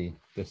responsibility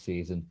this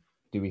season?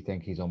 Do we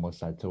think he's almost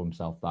said to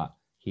himself that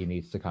he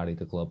needs to carry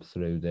the club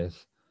through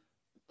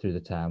the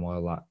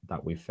turmoil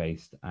that we've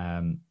faced?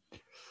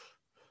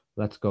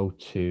 Let's go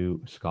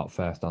to Scott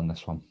first on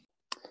this one.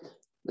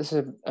 Those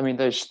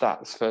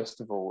stats,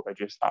 first of all, are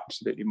just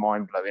absolutely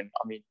mind-blowing.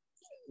 I mean,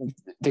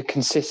 the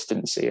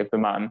consistency of the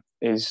man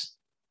is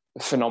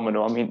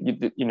phenomenal. I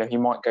mean, you know, he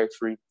might go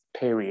through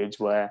periods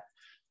where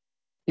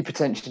he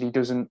potentially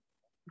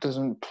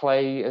doesn't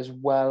play as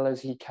well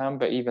as he can,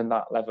 but even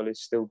that level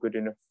is still good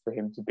enough for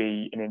him to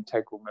be an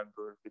integral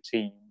member of the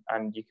team.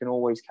 And you can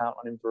always count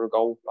on him for a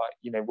goal. Like,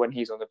 you know, when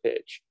he's on the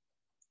pitch,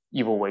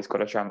 you've always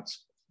got a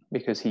chance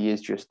because he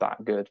is just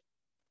that good.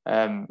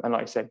 And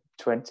like I said,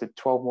 12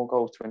 more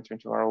goals to enter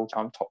into our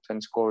all-time top 10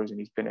 scorers, and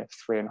he's been here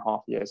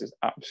 3.5 years.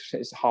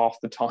 It's half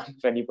the time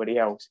of anybody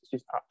else. It's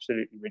just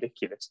absolutely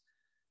ridiculous.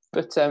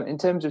 But in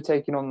terms of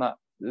taking on that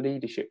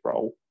leadership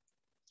role,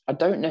 I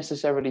don't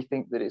necessarily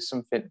think that it's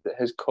something that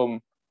has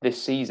come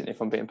this season,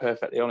 if I'm being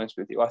perfectly honest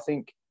with you. I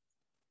think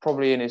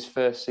probably in his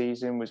first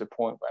season was a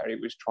point where he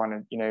was trying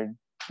to, you know,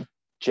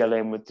 gel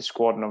in with the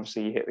squad, and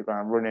obviously he hit the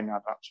ground running, had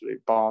an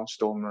absolute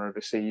barnstormer of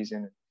a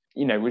season.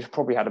 You know, we've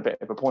probably had a bit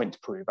of a point to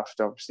prove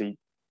after obviously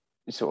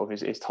sort of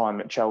his time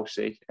at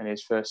Chelsea, and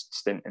his first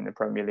stint in the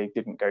Premier League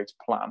didn't go to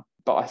plan.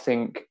 But I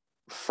think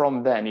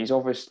from then he's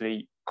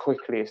obviously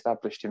quickly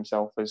established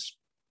himself as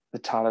the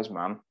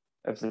talisman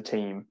of the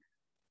team.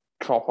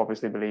 Klopp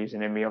obviously believes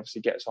in him. He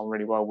obviously gets on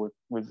really well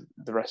with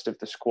the rest of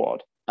the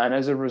squad. And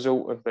as a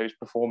result of those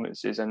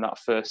performances and that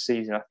first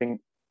season, I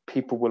think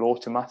people will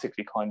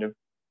automatically kind of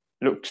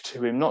look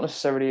to him, not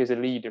necessarily as a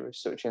leader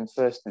as such in the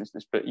first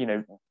instance, but, you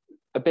know,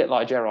 a bit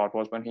like Gerrard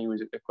was when he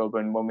was at the club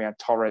and when we had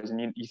Torres, and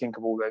you think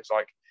of all those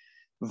like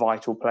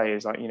vital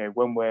players, like, you know,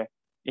 when we're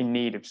in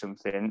need of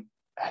something,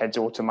 heads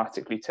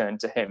automatically turn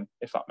to him,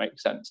 if that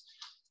makes sense.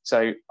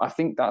 So I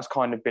think that's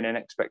kind of been an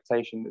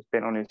expectation that's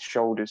been on his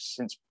shoulders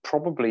since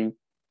probably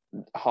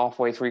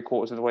halfway,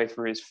 3/4 of the way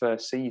through his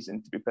first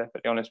season, to be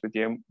perfectly honest with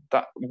you. And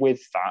that with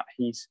that,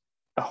 he's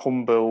a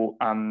humble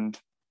and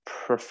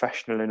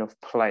professional enough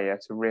player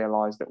to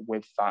realise that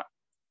with that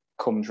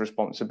comes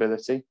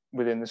responsibility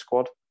within the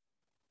squad.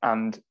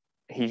 And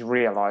he's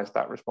realised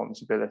that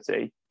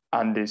responsibility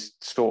and is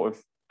sort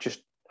of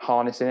just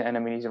harnessing it. And I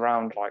mean, he's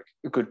around like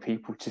good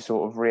people to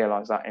sort of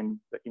realise that. In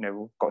that, you know,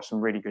 we've got some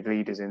really good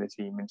leaders in the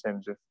team in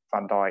terms of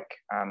Van Dijk,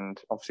 and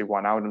obviously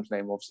Wijnaldum's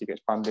name obviously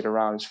gets banded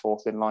around as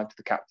fourth in line to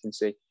the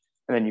captaincy.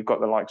 And then you've got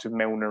the likes of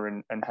Milner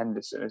and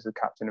Henderson as the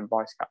captain and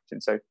vice captain.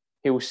 So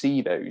he'll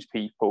see those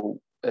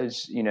people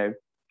as, you know,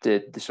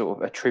 the sort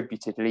of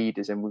attributed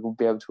leaders, and we will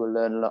be able to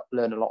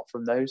learn a lot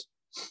from those.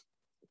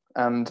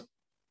 And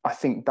I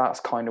think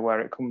that's kind of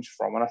where it comes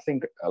from. And I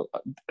think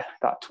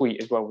that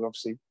tweet as well was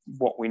obviously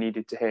what we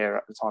needed to hear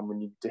at the time we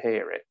needed to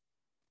hear it.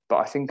 But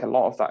I think a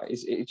lot of that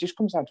it just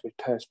comes down to his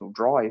personal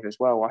drive as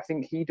well. I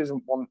think he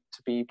doesn't want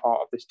to be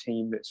part of this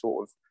team that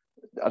sort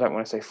of, I don't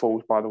want to say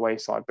falls by the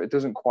wayside, but it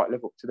doesn't quite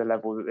live up to the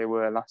level that they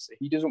were last year.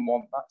 He doesn't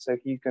want that. So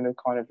he's going to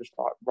kind of just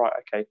like, right,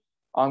 okay,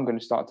 I'm going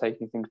to start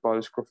taking things by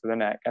the scruff of the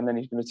neck. And then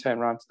he's going to turn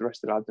around to the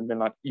rest of the lads and be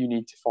like, you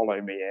need to follow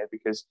me here,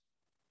 because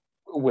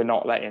we're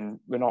not letting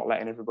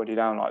everybody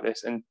down like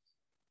this. And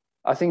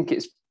I think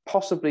it's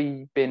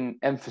possibly been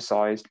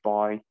emphasised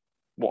by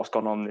what's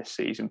gone on this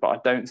season, but I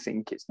don't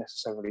think it's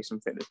necessarily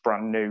something that's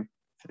brand new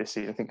for this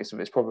season. I think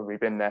it's probably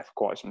been there for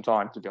quite some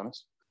time, to be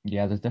honest.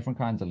 Yeah, there's different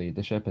kinds of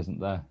leadership, isn't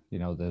there? You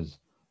know, there's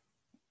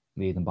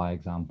leading by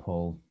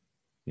example,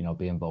 you know,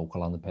 being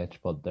vocal on the pitch,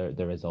 but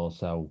there is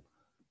also,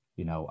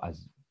 you know,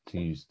 as to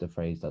use the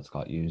phrase that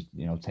Scott used,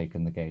 you know,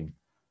 taking the game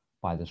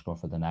by the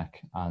scruff of the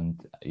neck. And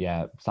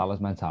yeah, Salah's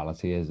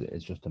mentality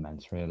is just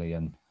immense, really.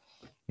 And,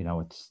 you know,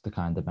 it's the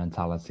kind of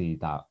mentality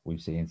that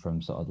we've seen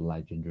from sort of the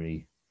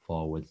legendary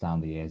forwards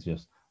down the years,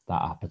 just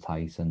that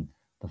appetite and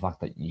the fact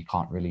that you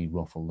can't really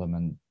ruffle them,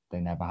 and they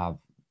never have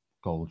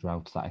goal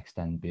droughts that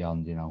extend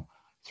beyond, you know,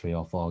 3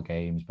 or 4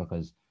 games,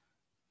 because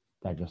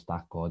they're just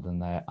that good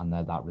and they're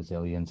that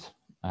resilient.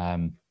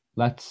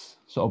 Let's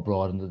sort of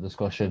broaden the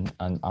discussion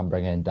and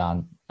bring in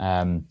Dan.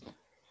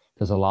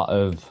 There's a lot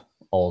of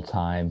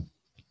all-time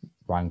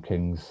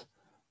rankings,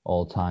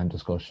 all-time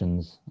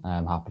discussions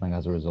happening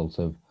as a result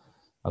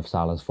of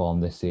Salah's form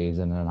this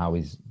season and how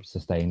he's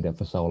sustained it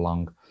for so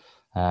long.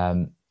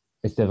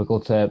 It's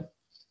difficult to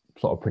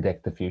sort of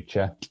predict the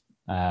future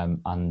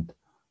and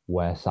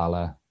where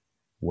Salah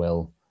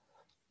will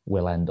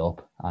end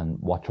up and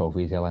what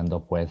trophies he'll end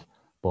up with.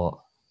 But,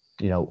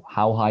 you know,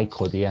 how high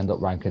could he end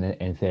up ranking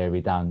in theory,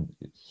 Dan,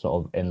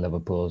 sort of in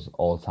Liverpool's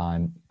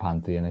all-time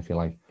pantheon, if you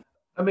like?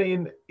 I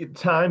mean,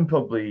 time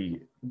probably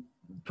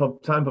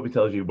tells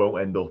you he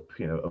won't end up,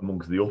 you know,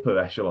 amongst the upper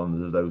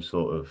echelons of those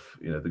sort of,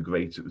 you know, the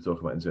greats that we're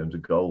talking about in terms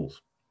of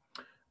goals.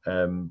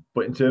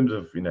 But in terms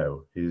of, you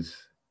know, his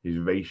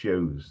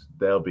ratios,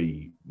 they'll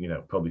be, you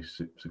know, probably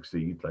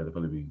succeed. Like, they'll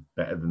probably be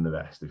better than the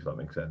rest, if that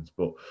makes sense.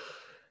 But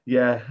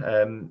yeah,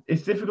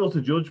 it's difficult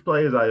to judge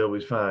players, I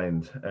always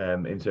find,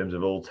 in terms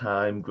of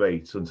all-time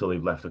greats until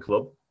they've left the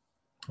club.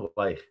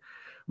 Like,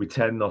 we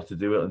tend not to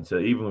do it until,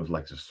 even with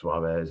like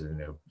Suarez and,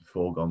 you know,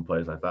 foregone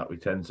players like that, we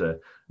tend to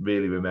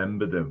really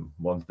remember them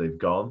once they've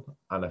gone.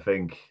 And I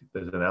think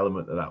there's an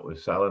element of that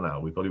with Salah now.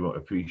 We probably won't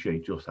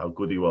appreciate just how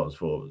good he was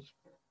for us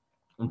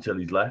until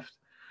he's left.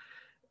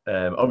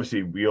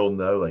 Obviously, we all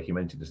know, like you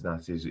mentioned, the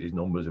stats, his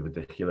numbers are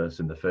ridiculous.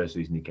 And the first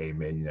season he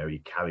came in, you know, he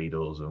carried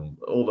us and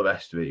all the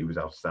rest of it. He was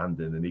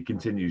outstanding, and he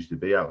continues to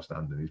be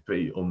outstanding. He's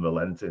pretty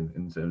unrelenting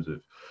in terms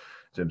of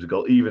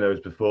goal, even though his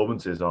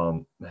performances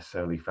aren't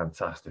necessarily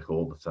fantastic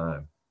all the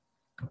time.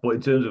 But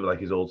in terms of like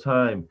his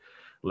all-time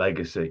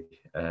legacy,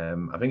 I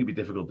think it'd be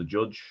difficult to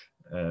judge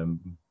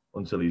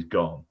until he's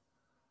gone.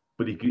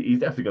 But he's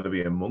definitely going to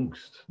be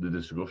amongst the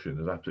discussion.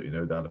 There's absolutely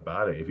no doubt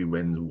about it. If he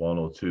wins 1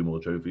 or 2 more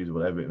trophies,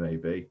 whatever it may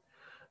be.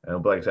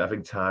 But like I said, I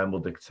think time will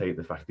dictate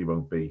the fact he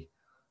won't be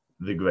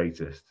the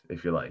greatest,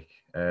 if you like.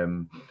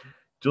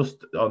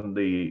 Just on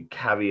the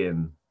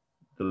carrying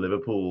the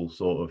Liverpool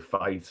sort of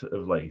fight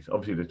of late,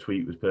 obviously the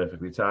tweet was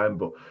perfectly timed,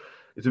 but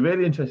it's a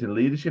really interesting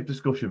leadership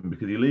discussion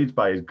because he leads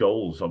by his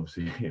goals,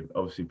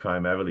 obviously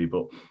primarily.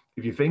 But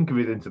if you think of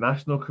his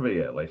international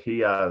career, like, he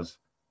has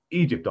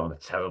Egypt on a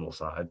terrible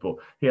side, but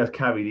he has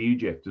carried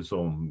Egypt to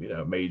some, you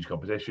know, major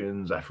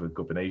competitions, African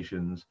Cup of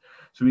Nations.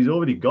 So he's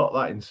already got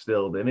that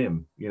instilled in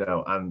him, you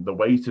know, and the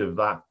weight of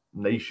that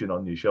nation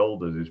on your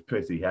shoulders is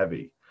pretty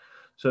heavy.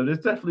 So there's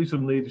definitely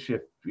some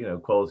leadership, you know,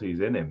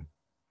 qualities in him.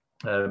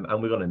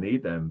 And we're going to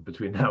need them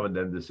between now and the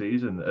end of the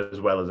season, as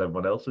well as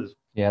everyone else's.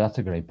 Yeah, that's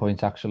a great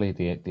point, actually,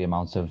 the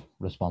amount of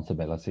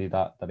responsibility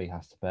that he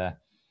has to bear.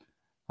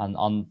 And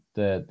on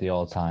the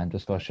all-time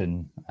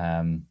discussion,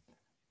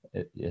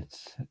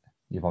 it's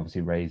you've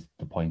obviously raised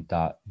the point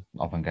that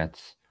often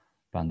gets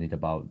bandied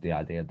about, the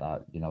idea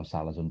that, you know,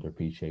 Salah's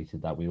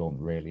underappreciated, that we won't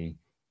really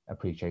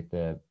appreciate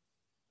the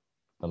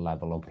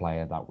level of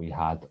player that we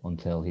had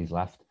until he's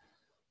left.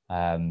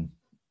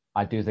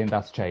 I do think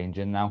that's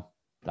changing now.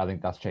 I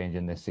think that's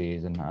changing this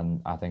season, and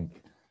I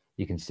think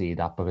you can see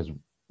that because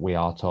we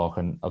are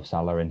talking of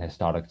Salah in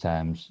historic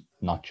terms,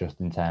 not just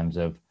in terms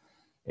of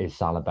is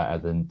Salah better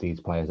than these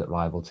players at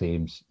rival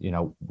teams. You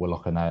know, we're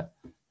looking at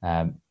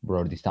we're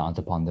already starting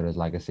to ponder his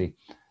legacy,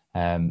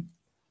 and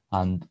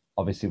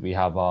obviously we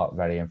have our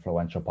very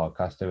influential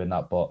podcast doing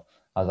that. But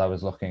as I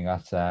was looking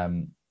at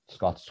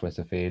Scott's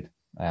Twitter feed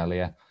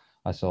earlier,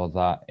 I saw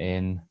that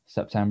in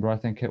September, I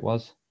think it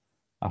was,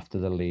 after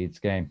the Leeds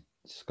game,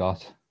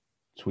 Scott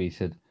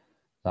tweeted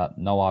that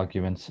no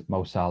argument,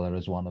 Mo Salah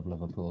is one of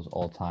Liverpool's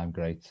all-time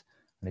greats,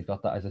 and he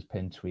got that as his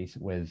pinned tweet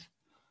with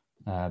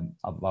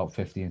about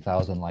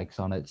 15,000 likes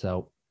on it.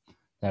 So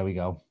there we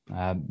go.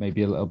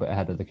 Maybe a little bit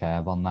ahead of the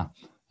curve on that,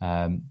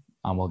 and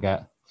we'll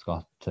get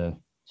Scott to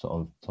sort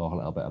of talk a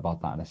little bit about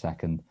that in a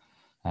second.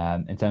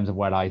 In terms of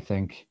where I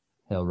think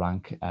he'll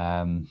rank,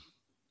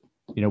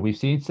 you know, we've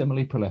seen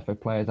similarly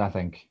prolific players. I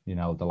think, you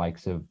know, the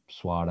likes of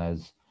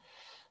Suarez,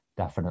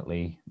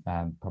 definitely,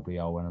 probably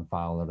Owen and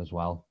Fowler as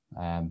well,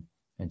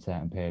 in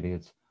certain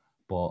periods.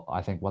 But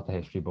I think what the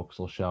history books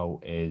will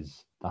show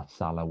is that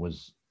Salah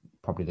was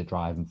probably the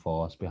driving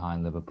force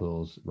behind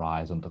Liverpool's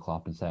rise under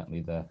Klopp, and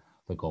certainly the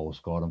goal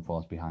scoring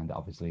force behind it,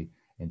 obviously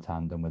in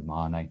tandem with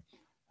Mane.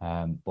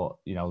 But,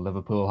 you know,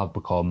 Liverpool have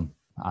become,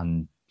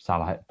 and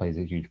Salah plays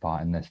a huge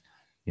part in this.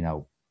 You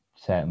know,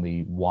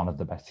 certainly one of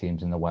the best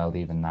teams in the world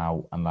even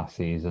now, and last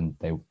season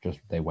they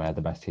were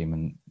the best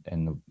team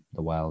in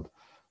the world,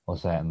 or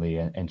certainly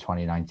in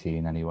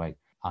 2019 anyway.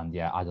 And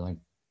yeah, I don't think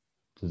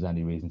there's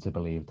any reason to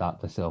believe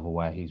that the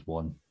silverware he's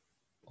won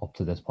up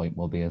to this point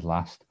will be his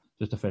last.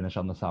 Just to finish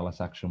on the Salah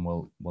section,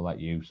 we'll let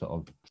you sort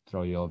of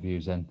throw your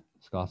views in,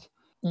 Scott.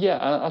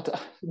 Yeah,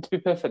 to be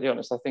perfectly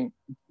honest, I think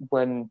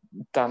when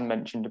Dan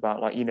mentioned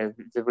about, like, you know,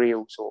 the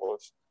real sort of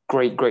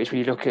greats, when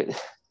you look at,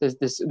 there's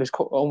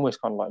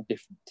almost kind of like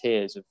different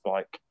tiers of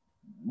like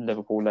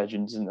Liverpool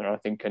legends, isn't there? I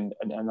think, and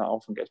that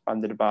often gets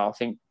bandied about. I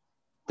think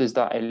there's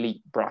that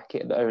elite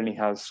bracket that only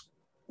has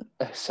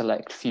a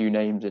select few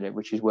names in it,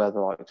 which is where the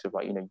likes of,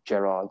 like, you know,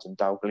 Gerrards and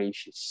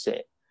Dalglish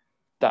sit.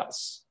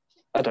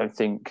 I don't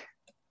think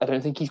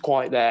he's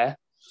quite there,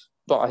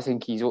 but I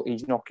think he's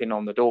knocking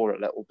on the door a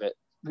little bit.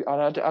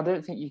 I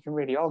don't think you can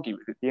really argue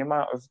with it. The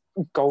amount of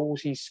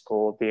goals he's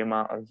scored, the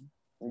amount of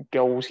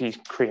goals he's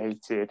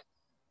created,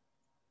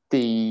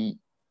 the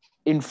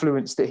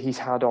influence that he's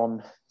had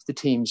on the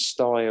team's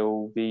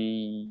style,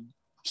 the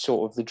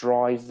sort of the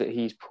drive that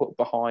he's put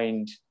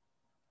behind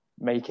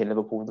making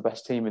Liverpool the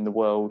best team in the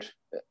world.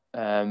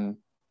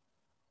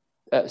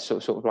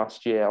 Sort of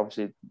last year,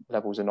 obviously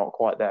levels are not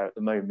quite there at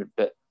the moment,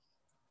 but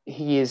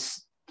he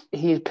is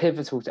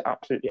pivotal to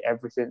absolutely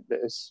everything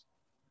that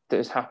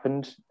has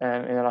happened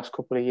in the last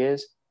couple of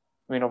years.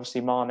 I mean,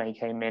 obviously Mane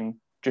came in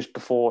just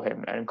before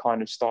him and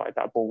kind of started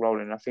that ball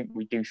rolling. I think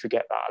we do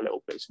forget that a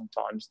little bit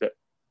sometimes, that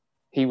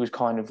he was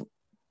kind of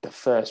the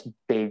first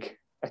big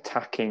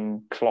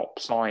attacking Klopp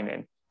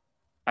signing,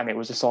 and it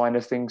was a sign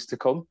of things to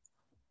come.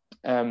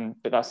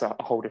 But that's a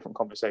whole different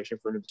conversation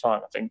for another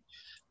time, I think.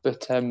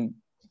 But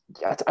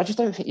I just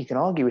don't think you can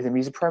argue with him.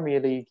 He's a Premier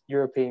League,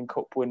 European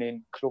Cup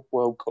winning, Club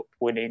World Cup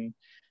winning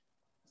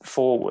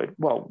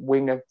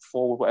winger,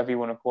 forward, whatever you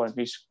want to call him.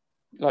 He's,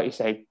 like you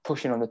say,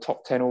 pushing on the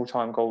top 10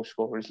 all-time goal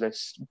scorers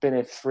list, been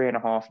here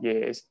 3.5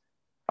 years.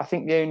 I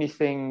think the only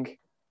thing,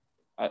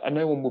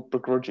 no one would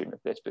begrudge him of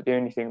this, but the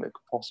only thing that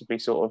could possibly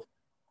sort of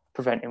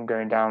prevent him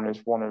going down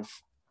as one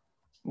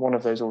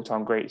of those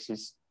all-time greats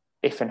is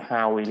if and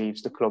how he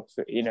leaves the club.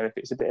 You know, if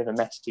it's a bit of a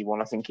messy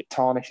one, I think it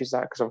tarnishes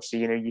that, because obviously,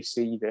 you know, you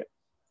see that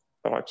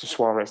the likes of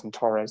Suarez and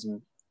Torres,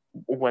 and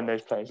when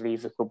those players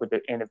leave the club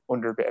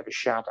under a bit of a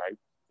shadow,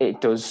 it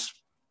does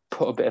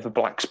put a bit of a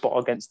black spot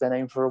against their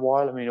name for a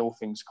while. I mean, all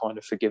things kind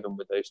of forgiven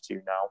with those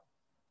two now,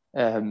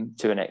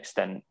 to an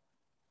extent.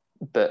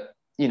 But,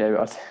 you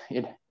know,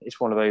 it's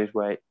one of those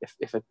where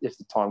if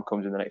the time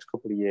comes in the next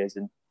couple of years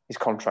and his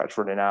contract's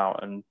running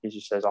out and he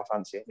just says, I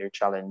fancy a new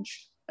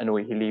challenge, and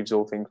he leaves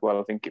all things well,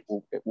 I think it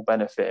will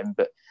benefit him.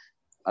 But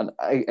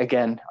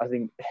again, I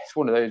think it's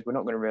one of those, we're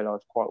not going to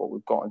realise quite what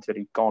we've got until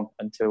he's gone,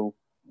 until,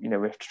 you know,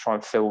 we have to try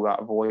and fill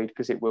that void,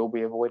 because it will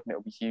be a void and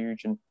it'll be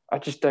huge. And I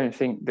just don't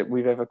think that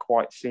we've ever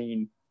quite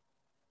seen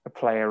a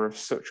player of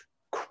such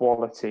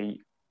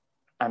quality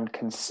and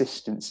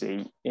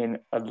consistency in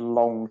a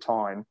long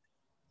time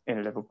in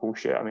a Liverpool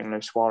shirt. I mean, I know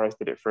Suarez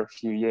did it for a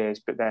few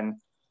years, but then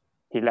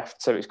he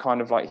left. So it's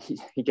kind of like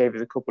he gave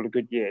us a couple of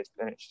good years,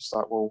 but then it's just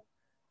like, well,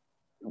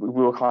 we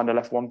were kind of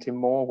left wanting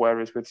more.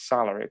 Whereas with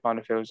Salah, it kind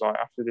of feels like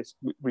after this,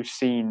 we've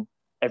seen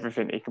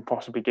everything he can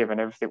possibly give, and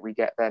everything we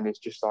get then is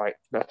just like,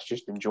 let's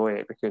just enjoy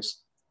it,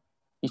 because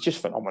he's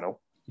just phenomenal.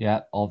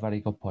 Yeah, all very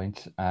good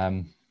points.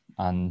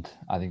 And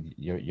I think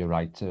you're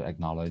right to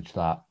acknowledge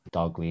that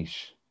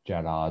Dalglish,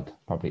 Gerrard,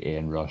 probably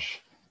Ian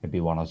Rush, maybe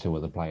one or two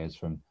other players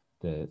from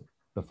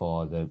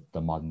before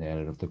the modern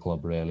era of the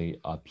club really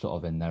are sort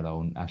of in their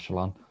own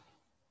echelon.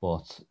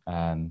 But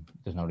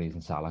there's no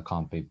reason Salah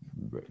can't be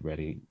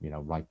really, you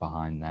know, right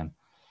behind them.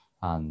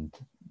 And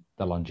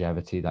the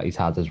longevity that he's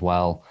had as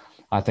well.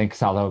 I think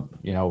Salah,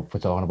 you know, if we're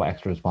talking about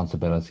extra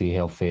responsibility,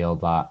 he'll feel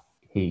that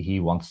he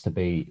wants to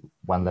be,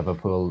 when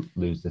Liverpool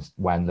lose this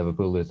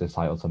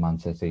title to Man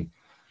City,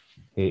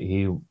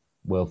 he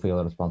will feel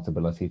a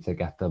responsibility to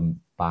get them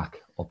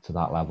back up to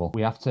that level.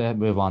 We have to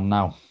move on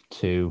now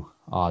to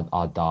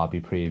our derby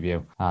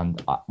preview.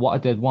 And what I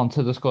did want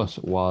to discuss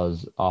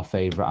was our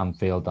favourite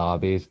Anfield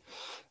derbies.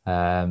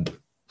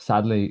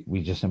 Sadly,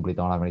 we just simply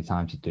don't have any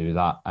time to do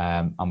that.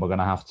 And we're going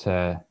to have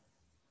to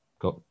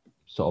go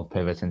sort of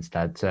pivot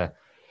instead to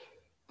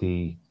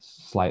the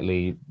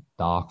slightly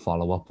dark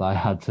follow-up that I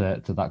had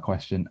to that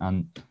question.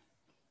 And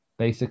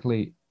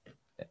basically,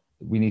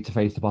 we need to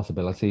face the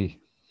possibility,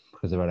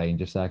 because of a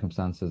range of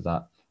circumstances,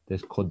 that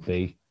this could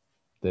be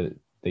the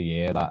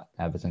year that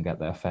Everton get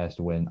their first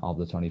win of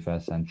the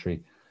 21st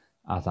century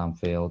at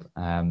Anfield.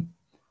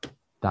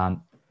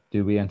 Dan,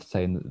 do we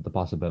entertain the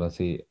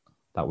possibility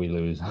that we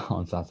lose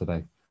on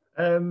Saturday?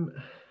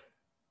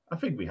 I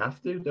think we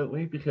have to, don't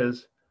we?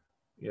 Because,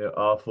 you know,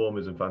 our form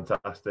isn't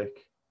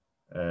fantastic.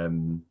 They're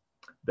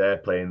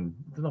not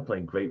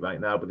playing great right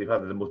now, but they've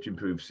had a much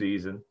improved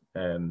season.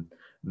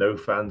 No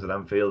fans at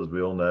Anfield, as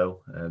we all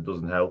know,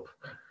 doesn't help.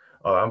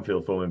 Our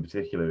Anfield form in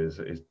particular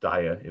is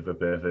dire, if we're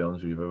perfectly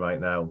honest with you, right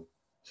now.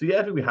 So yeah,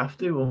 I think we have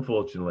to,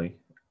 unfortunately.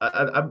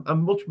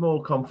 I'm much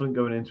more confident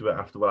going into it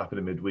after what happened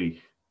in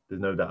midweek.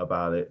 There's no doubt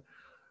about it.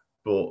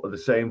 But at the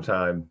same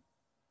time,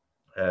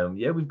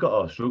 we've got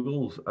our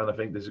struggles, and I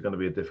think this is going to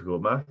be a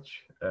difficult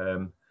match.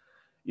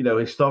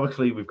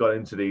 Historically, we've got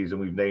into these and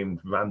we've named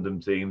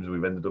random teams and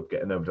we've ended up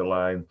getting over the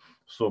line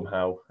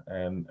somehow.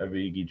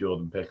 Origi,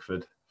 Jordan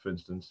Pickford, for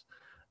instance.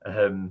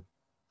 And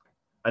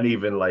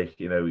even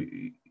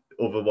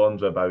other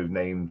ones whereby we've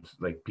named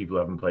like people who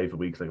haven't played for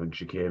weeks, like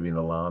Shaqiri and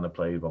Alana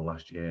played one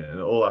last year and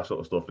all that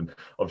sort of stuff. And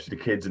obviously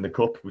the kids in the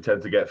cup we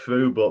tend to get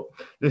through, but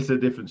this is a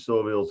different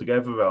story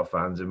altogether with our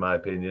fans, in my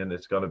opinion.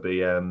 It's going to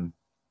be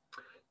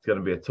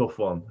a tough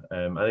one,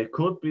 and it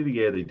could be the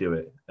year they do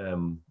it.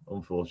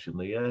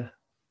 Unfortunately, yeah.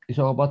 It's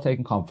all about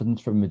taking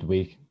confidence from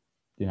midweek.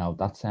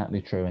 That's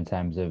certainly true in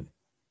terms of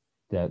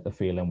the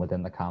feeling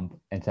within the camp.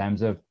 In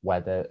terms of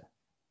whether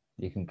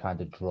you can kind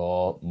of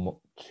draw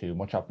too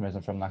much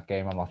optimism from that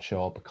game, I'm not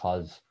sure,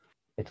 because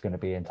it's going to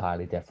be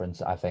entirely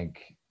different. I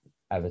think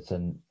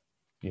Everton,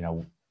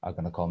 are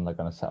going to come, they're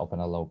going to set up in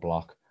a low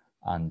block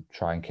and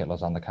try and kill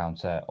us on the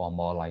counter, or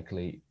more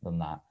likely than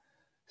that,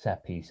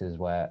 set pieces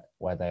where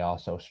they are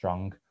so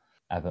strong.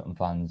 Everton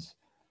fans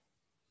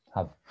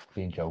have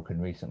been joking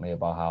recently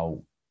about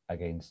how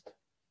against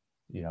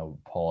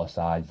poor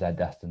sides they're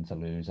destined to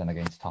lose, and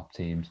against top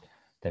teams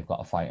they've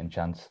got a fighting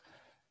chance.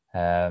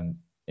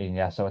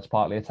 So it's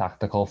partly a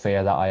tactical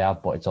fear that I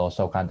have, but it's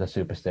also kind of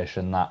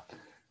superstition that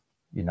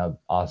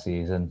our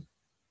season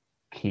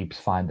keeps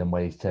finding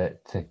ways to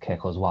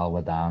kick us while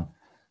we're down,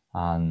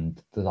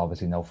 and there's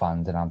obviously no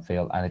fans in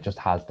Anfield, and it just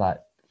has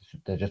that,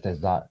 there just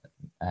is that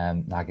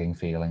nagging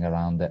feeling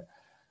around it.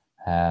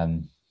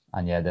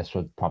 This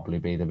would probably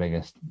be the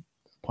biggest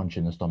punch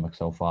in the stomach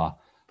so far.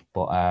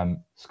 But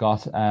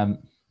Scott,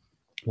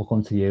 we'll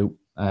come to you.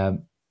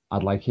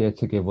 I'd like you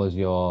to give us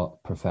your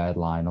preferred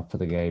lineup for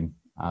the game,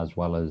 as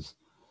well as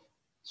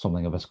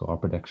something of a score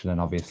prediction, and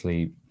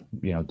obviously,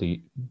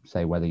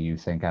 say whether you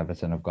think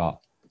Everton have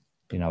got,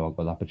 a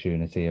good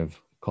opportunity of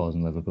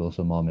causing Liverpool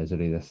some more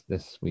misery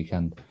this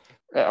weekend.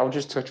 I'll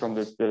just touch on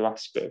the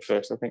last bit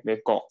first. I think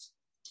they've got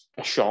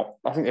a shot.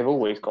 I think they've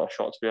always got a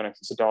shot, to be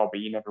honest. It's a derby.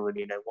 You never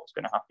really know what's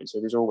going to happen. So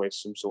there's always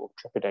some sort of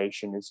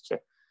trepidation as to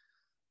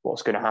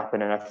what's going to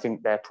happen. And I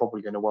think they're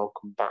probably going to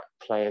welcome back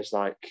players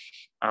like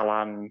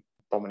Alan,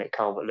 Dominic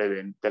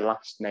Calvert-Lewin, the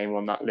last name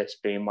on that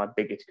list being my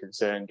biggest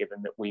concern,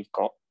 given that we've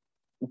got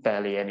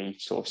barely any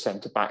sort of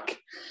centre-back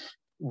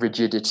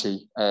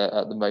rigidity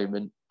at the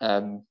moment.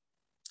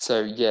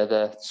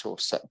 Their sort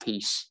of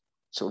set-piece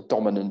sort of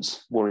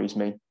dominance worries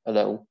me a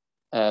little.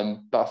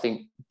 But I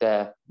think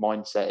their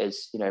mindset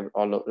is,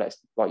 let's,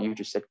 like you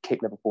just said,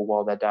 kick Liverpool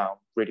while they're down.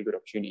 Really good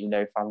opportunity,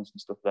 no fans and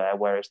stuff there.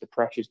 Whereas the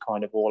pressure's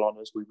kind of all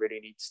on us. We really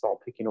need to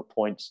start picking up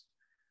points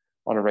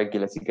on a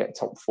regular to get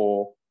top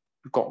four.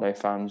 We've got no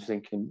fans,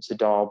 thinking it's a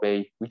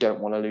derby. We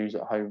don't want to lose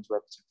at home to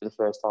Everton for the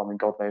first time in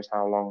God knows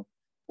how long.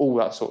 All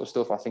that sort of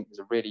stuff, I think, is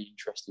a really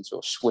interesting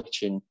sort of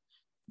switch in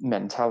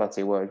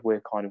mentality, whereas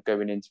we're kind of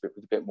going into it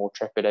with a bit more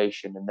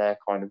trepidation and they're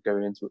kind of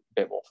going into it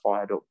a bit more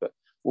fired up. But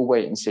we'll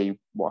wait and see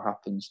what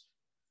happens.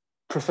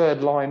 Preferred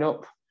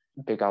lineup,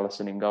 big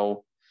Alisson in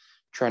goal,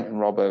 Trent and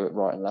Robbo at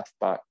right and left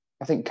back.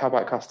 I think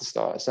Kabak has to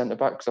start at centre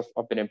back because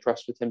I've been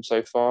impressed with him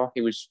so far.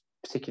 He was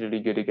particularly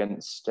good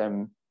against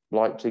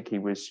Leipzig. He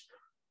was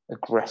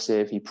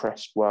aggressive, he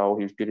pressed well,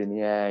 he was good in the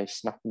air, he's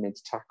snapping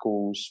into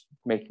tackles,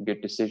 making good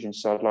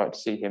decisions. So I'd like to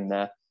see him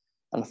there.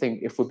 And I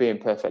think if we're being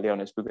perfectly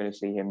honest, we're going to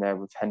see him there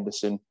with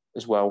Henderson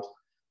as well,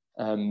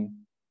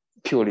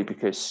 purely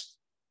because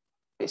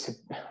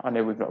I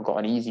know we've not got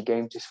an easy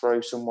game to throw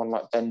someone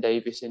like Ben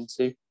Davies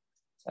into,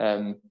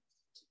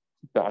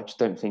 but I just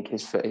don't think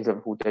his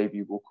Liverpool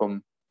debut will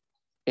come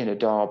in a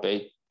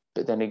derby.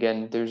 But then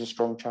again, there's a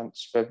strong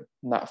chance for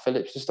Nat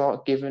Phillips to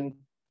start, given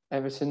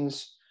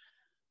Everton's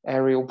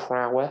aerial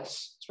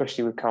prowess,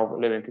 especially with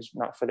Calvert-Lewin, because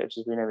Nat Phillips,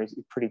 as we know, is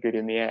pretty good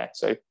in the air.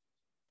 So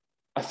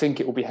I think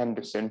it will be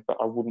Henderson, but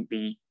I wouldn't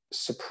be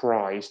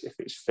surprised if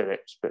it's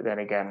Phillips. But then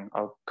again,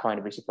 I'll kind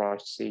of be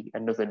surprised to see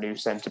another new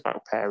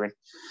centre-back pairing.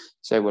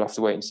 So we'll have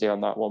to wait and see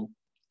on that one.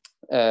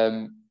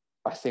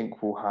 I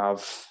think we'll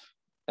have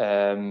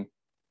Thiago,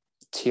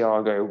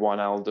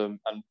 Wijnaldum,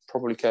 and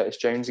probably Curtis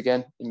Jones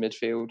again in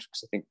midfield,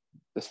 because I think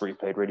the three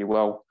played really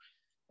well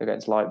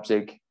against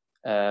Leipzig.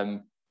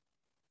 And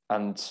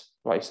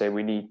like you say,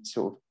 we need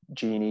sort of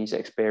Genie's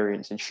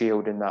experience and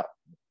shielding that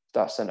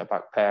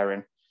centre-back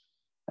pairing.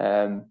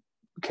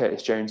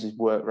 Curtis Jones's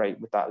work rate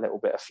with that little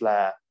bit of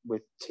flair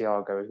with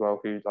Thiago as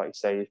well, who, like you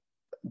say,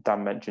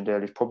 Dan mentioned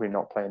earlier, is probably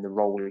not playing the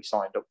role he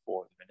signed up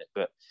for at the minute,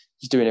 but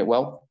he's doing it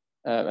well.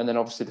 And then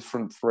obviously the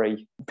front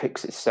three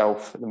picks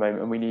itself at the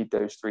moment, and we need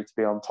those three to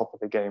be on top of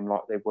the game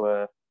like they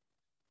were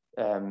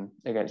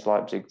against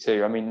Leipzig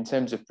too. I mean, in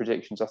terms of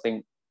predictions, I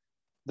think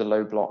the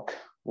low block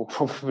will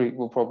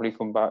probably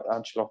come back.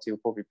 Ancelotti will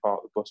probably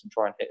park the bus and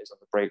try and hit us on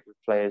the break with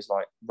players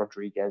like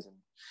Rodriguez and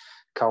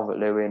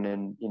Calvert-Lewin,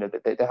 and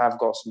they have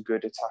got some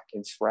good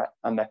attacking threat,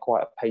 and they're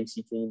quite a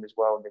pacey team as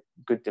well. They've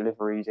good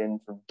deliveries in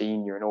from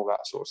Digne and all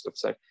that sort of stuff.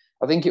 So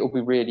I think it will be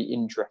really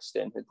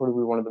interesting. It'll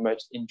probably be one of the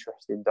most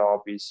interesting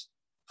derbies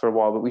for a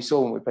while. But we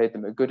saw when we played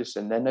them at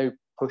Goodison, they're no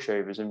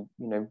pushovers, and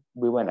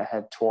we went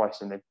ahead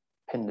twice and they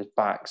pinned us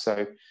back.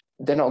 So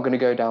they're not going to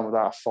go down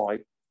without a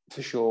fight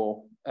for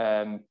sure.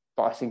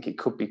 But I think it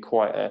could be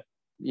quite a,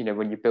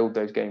 when you build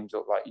those games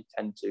up like you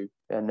tend to,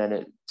 and then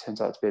it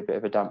turns out to be a bit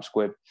of a damp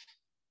squib.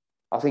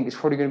 I think it's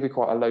probably going to be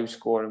quite a low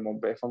scoring one,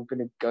 but if I'm going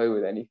to go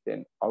with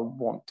anything, I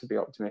want to be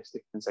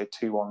optimistic and say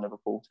 2-1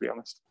 Liverpool, to be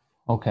honest.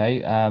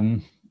 Okay.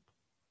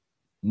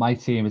 My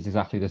team is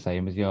exactly the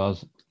same as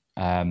yours.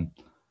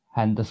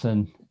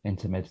 Henderson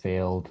into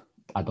midfield.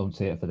 I don't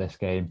see it for this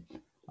game.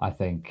 I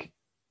think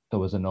there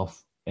was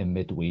enough in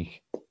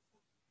midweek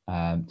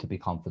to be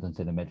confident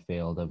in the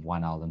midfield of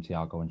Wijnaldum,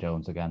 Thiago and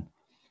Jones again.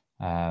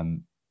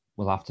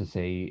 We'll have to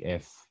see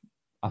if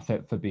a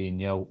fit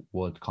Fabinho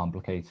would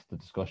complicate the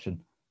discussion.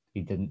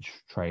 He didn't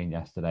train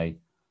yesterday,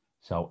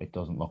 so it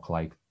doesn't look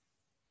like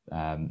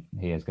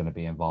he is going to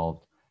be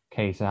involved.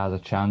 Keita has a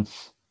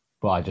chance,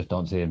 but I just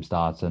don't see him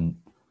starting,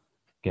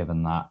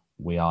 given that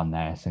we are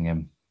nursing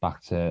him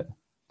back to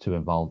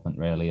involvement,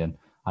 really. And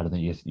I don't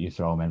think you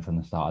throw him in from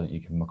the start. I think you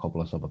give him a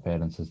couple of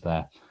sub-appearances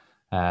there.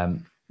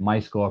 My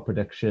score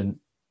prediction,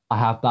 I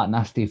have that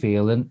nasty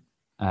feeling,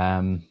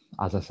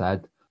 as I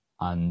said,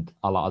 and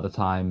a lot of the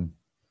time,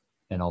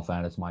 in all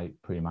fairness, my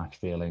pre-match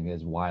feeling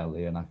is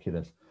wildly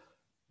inaccurate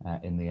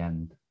in the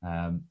end.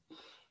 I'm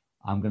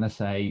going to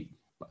say,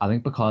 I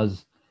think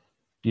because,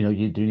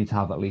 you do need to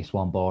have at least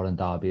one boring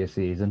derby a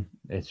season.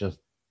 It's just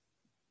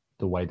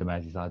the way the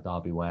Merseyside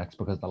derby works,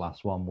 because the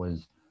last one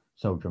was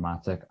so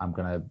dramatic. I'm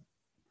gonna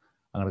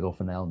go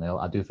for 0-0.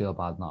 I do feel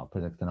bad not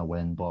predicting a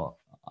win, but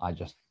I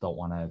just don't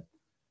want to,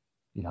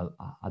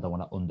 I don't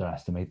want to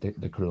underestimate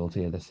the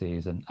cruelty of the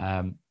season.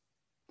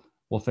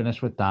 We'll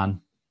finish with Dan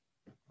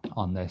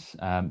on this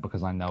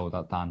because I know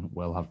that Dan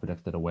will have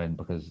predicted a win,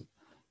 because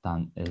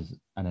Dan is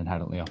an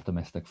inherently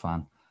optimistic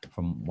fan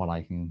from what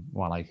I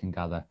can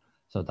gather.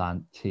 So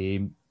Dan,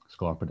 team,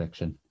 score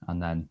prediction,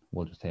 and then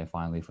we'll just hear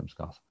finally from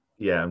Scott.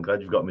 Yeah, I'm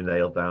glad you've got me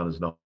nailed down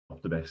as an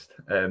optimist.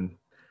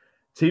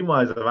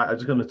 Team-wise, I'm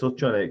just going to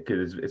touch on it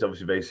because it's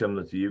obviously very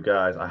similar to you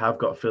guys. I have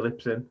got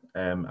Phillips in.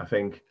 I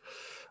think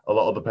a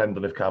lot will depend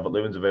on if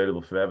Calvert-Lewin's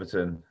available for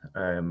Everton.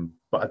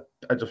 But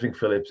I just think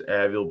Phillips'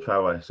 aerial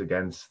prowess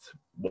against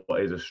what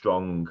is a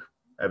strong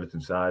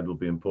Everton side will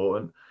be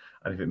important.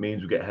 And if it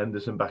means we get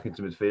Henderson back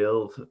into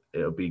midfield,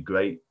 it'll be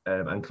great.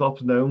 And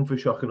Klopp's known for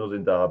shocking us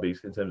in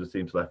derbies in terms of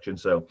team selection.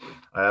 So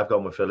I have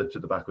gone with Phillips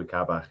at the back with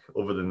Kabak.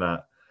 Other than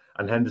that,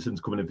 and Henderson's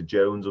coming in for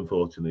Jones,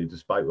 unfortunately,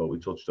 despite what we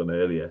touched on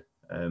earlier.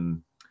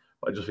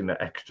 But I just think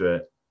that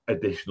extra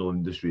additional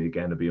industry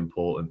again will be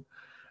important.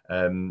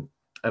 And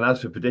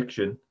as for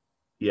prediction,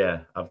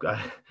 yeah, I've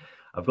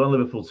gone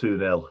Liverpool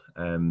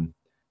 2-0.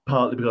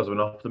 Partly because I'm an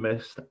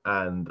optimist,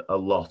 and a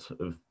lot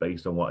of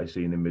based on what I've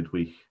seen in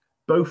midweek,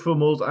 both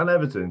from us and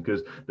Everton,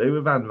 because they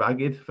were ran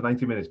ragged for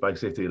 90 minutes by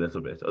City a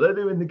little bit. Although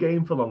they were in the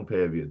game for long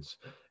periods,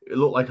 it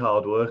looked like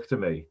hard work to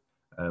me.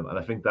 And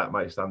I think that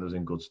might stand us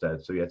in good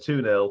stead. So yeah,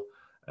 2-0,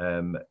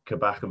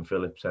 Kabak and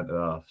Phillips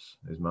centre-halves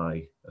is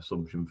my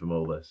assumption from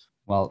all this.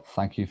 Well,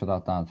 thank you for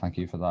that, Dan. Thank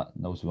you for that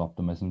note of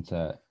optimism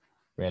to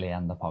really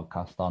end the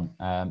podcast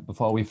on.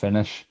 Before we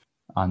finish,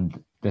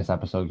 and this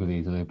episode could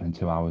easily have been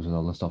 2 hours with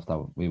all the stuff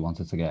that we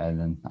wanted to get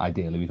in, and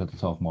ideally we could have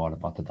talked more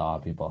about the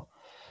derby, but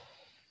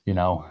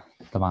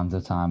demands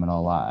of time and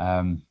all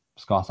that.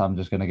 Scott, I'm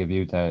just going to give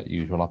you the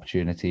usual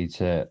opportunity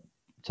to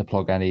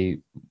plug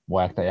any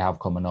work that you have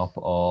coming up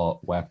or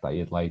work that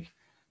you'd like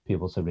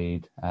people to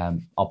read.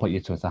 I'll put your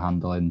Twitter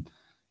handle in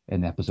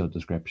the episode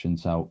description,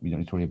 so you don't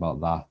need to worry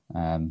about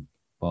that.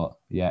 But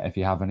yeah, if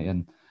you have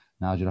anything,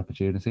 now's your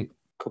opportunity.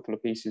 A couple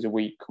of pieces a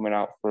week coming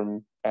out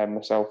from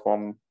myself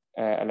on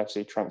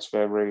LFC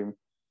Transfer Room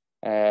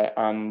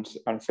and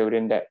Anfield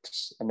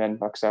Index, and then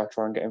like I say, I'll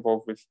try and get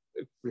involved with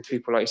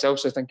people like yourself.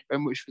 So thank you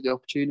very much for the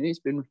opportunity. It's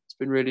been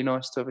really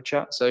nice to have a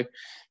chat. So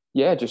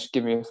yeah, just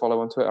give me a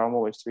follow on Twitter. I'm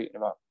always tweeting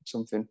about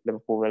something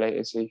Liverpool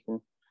related, so you can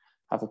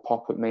have a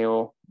pop at me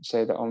or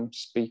say that I'm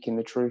speaking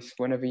the truth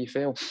whenever you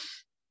feel.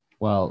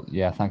 Well,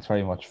 yeah, thanks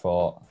very much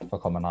for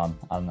coming on,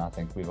 and I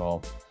think we've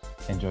all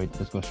enjoyed the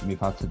discussion we've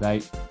had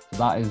today. So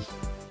that is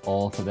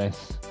all for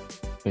this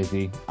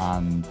busy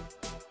and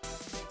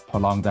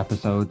prolonged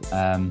episode.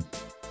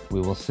 We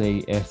will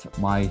see if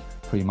my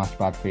pre-match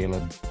bad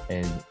feeling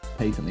is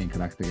patently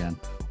incorrect again,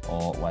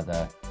 or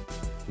whether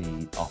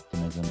the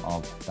optimism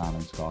of Dan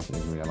and Scott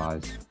is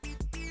realised.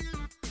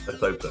 Let's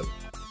hope so.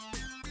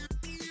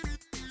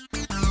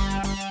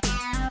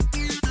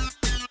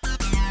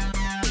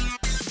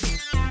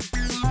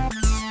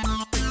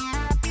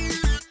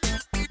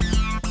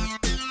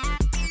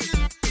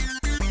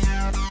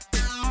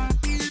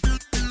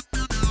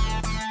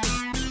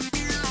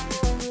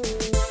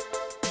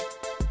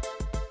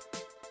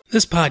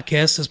 This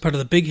podcast is part of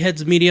the Big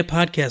Heads Media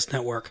Podcast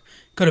Network.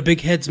 Go to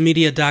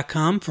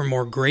bigheadsmedia.com for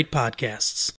more great podcasts.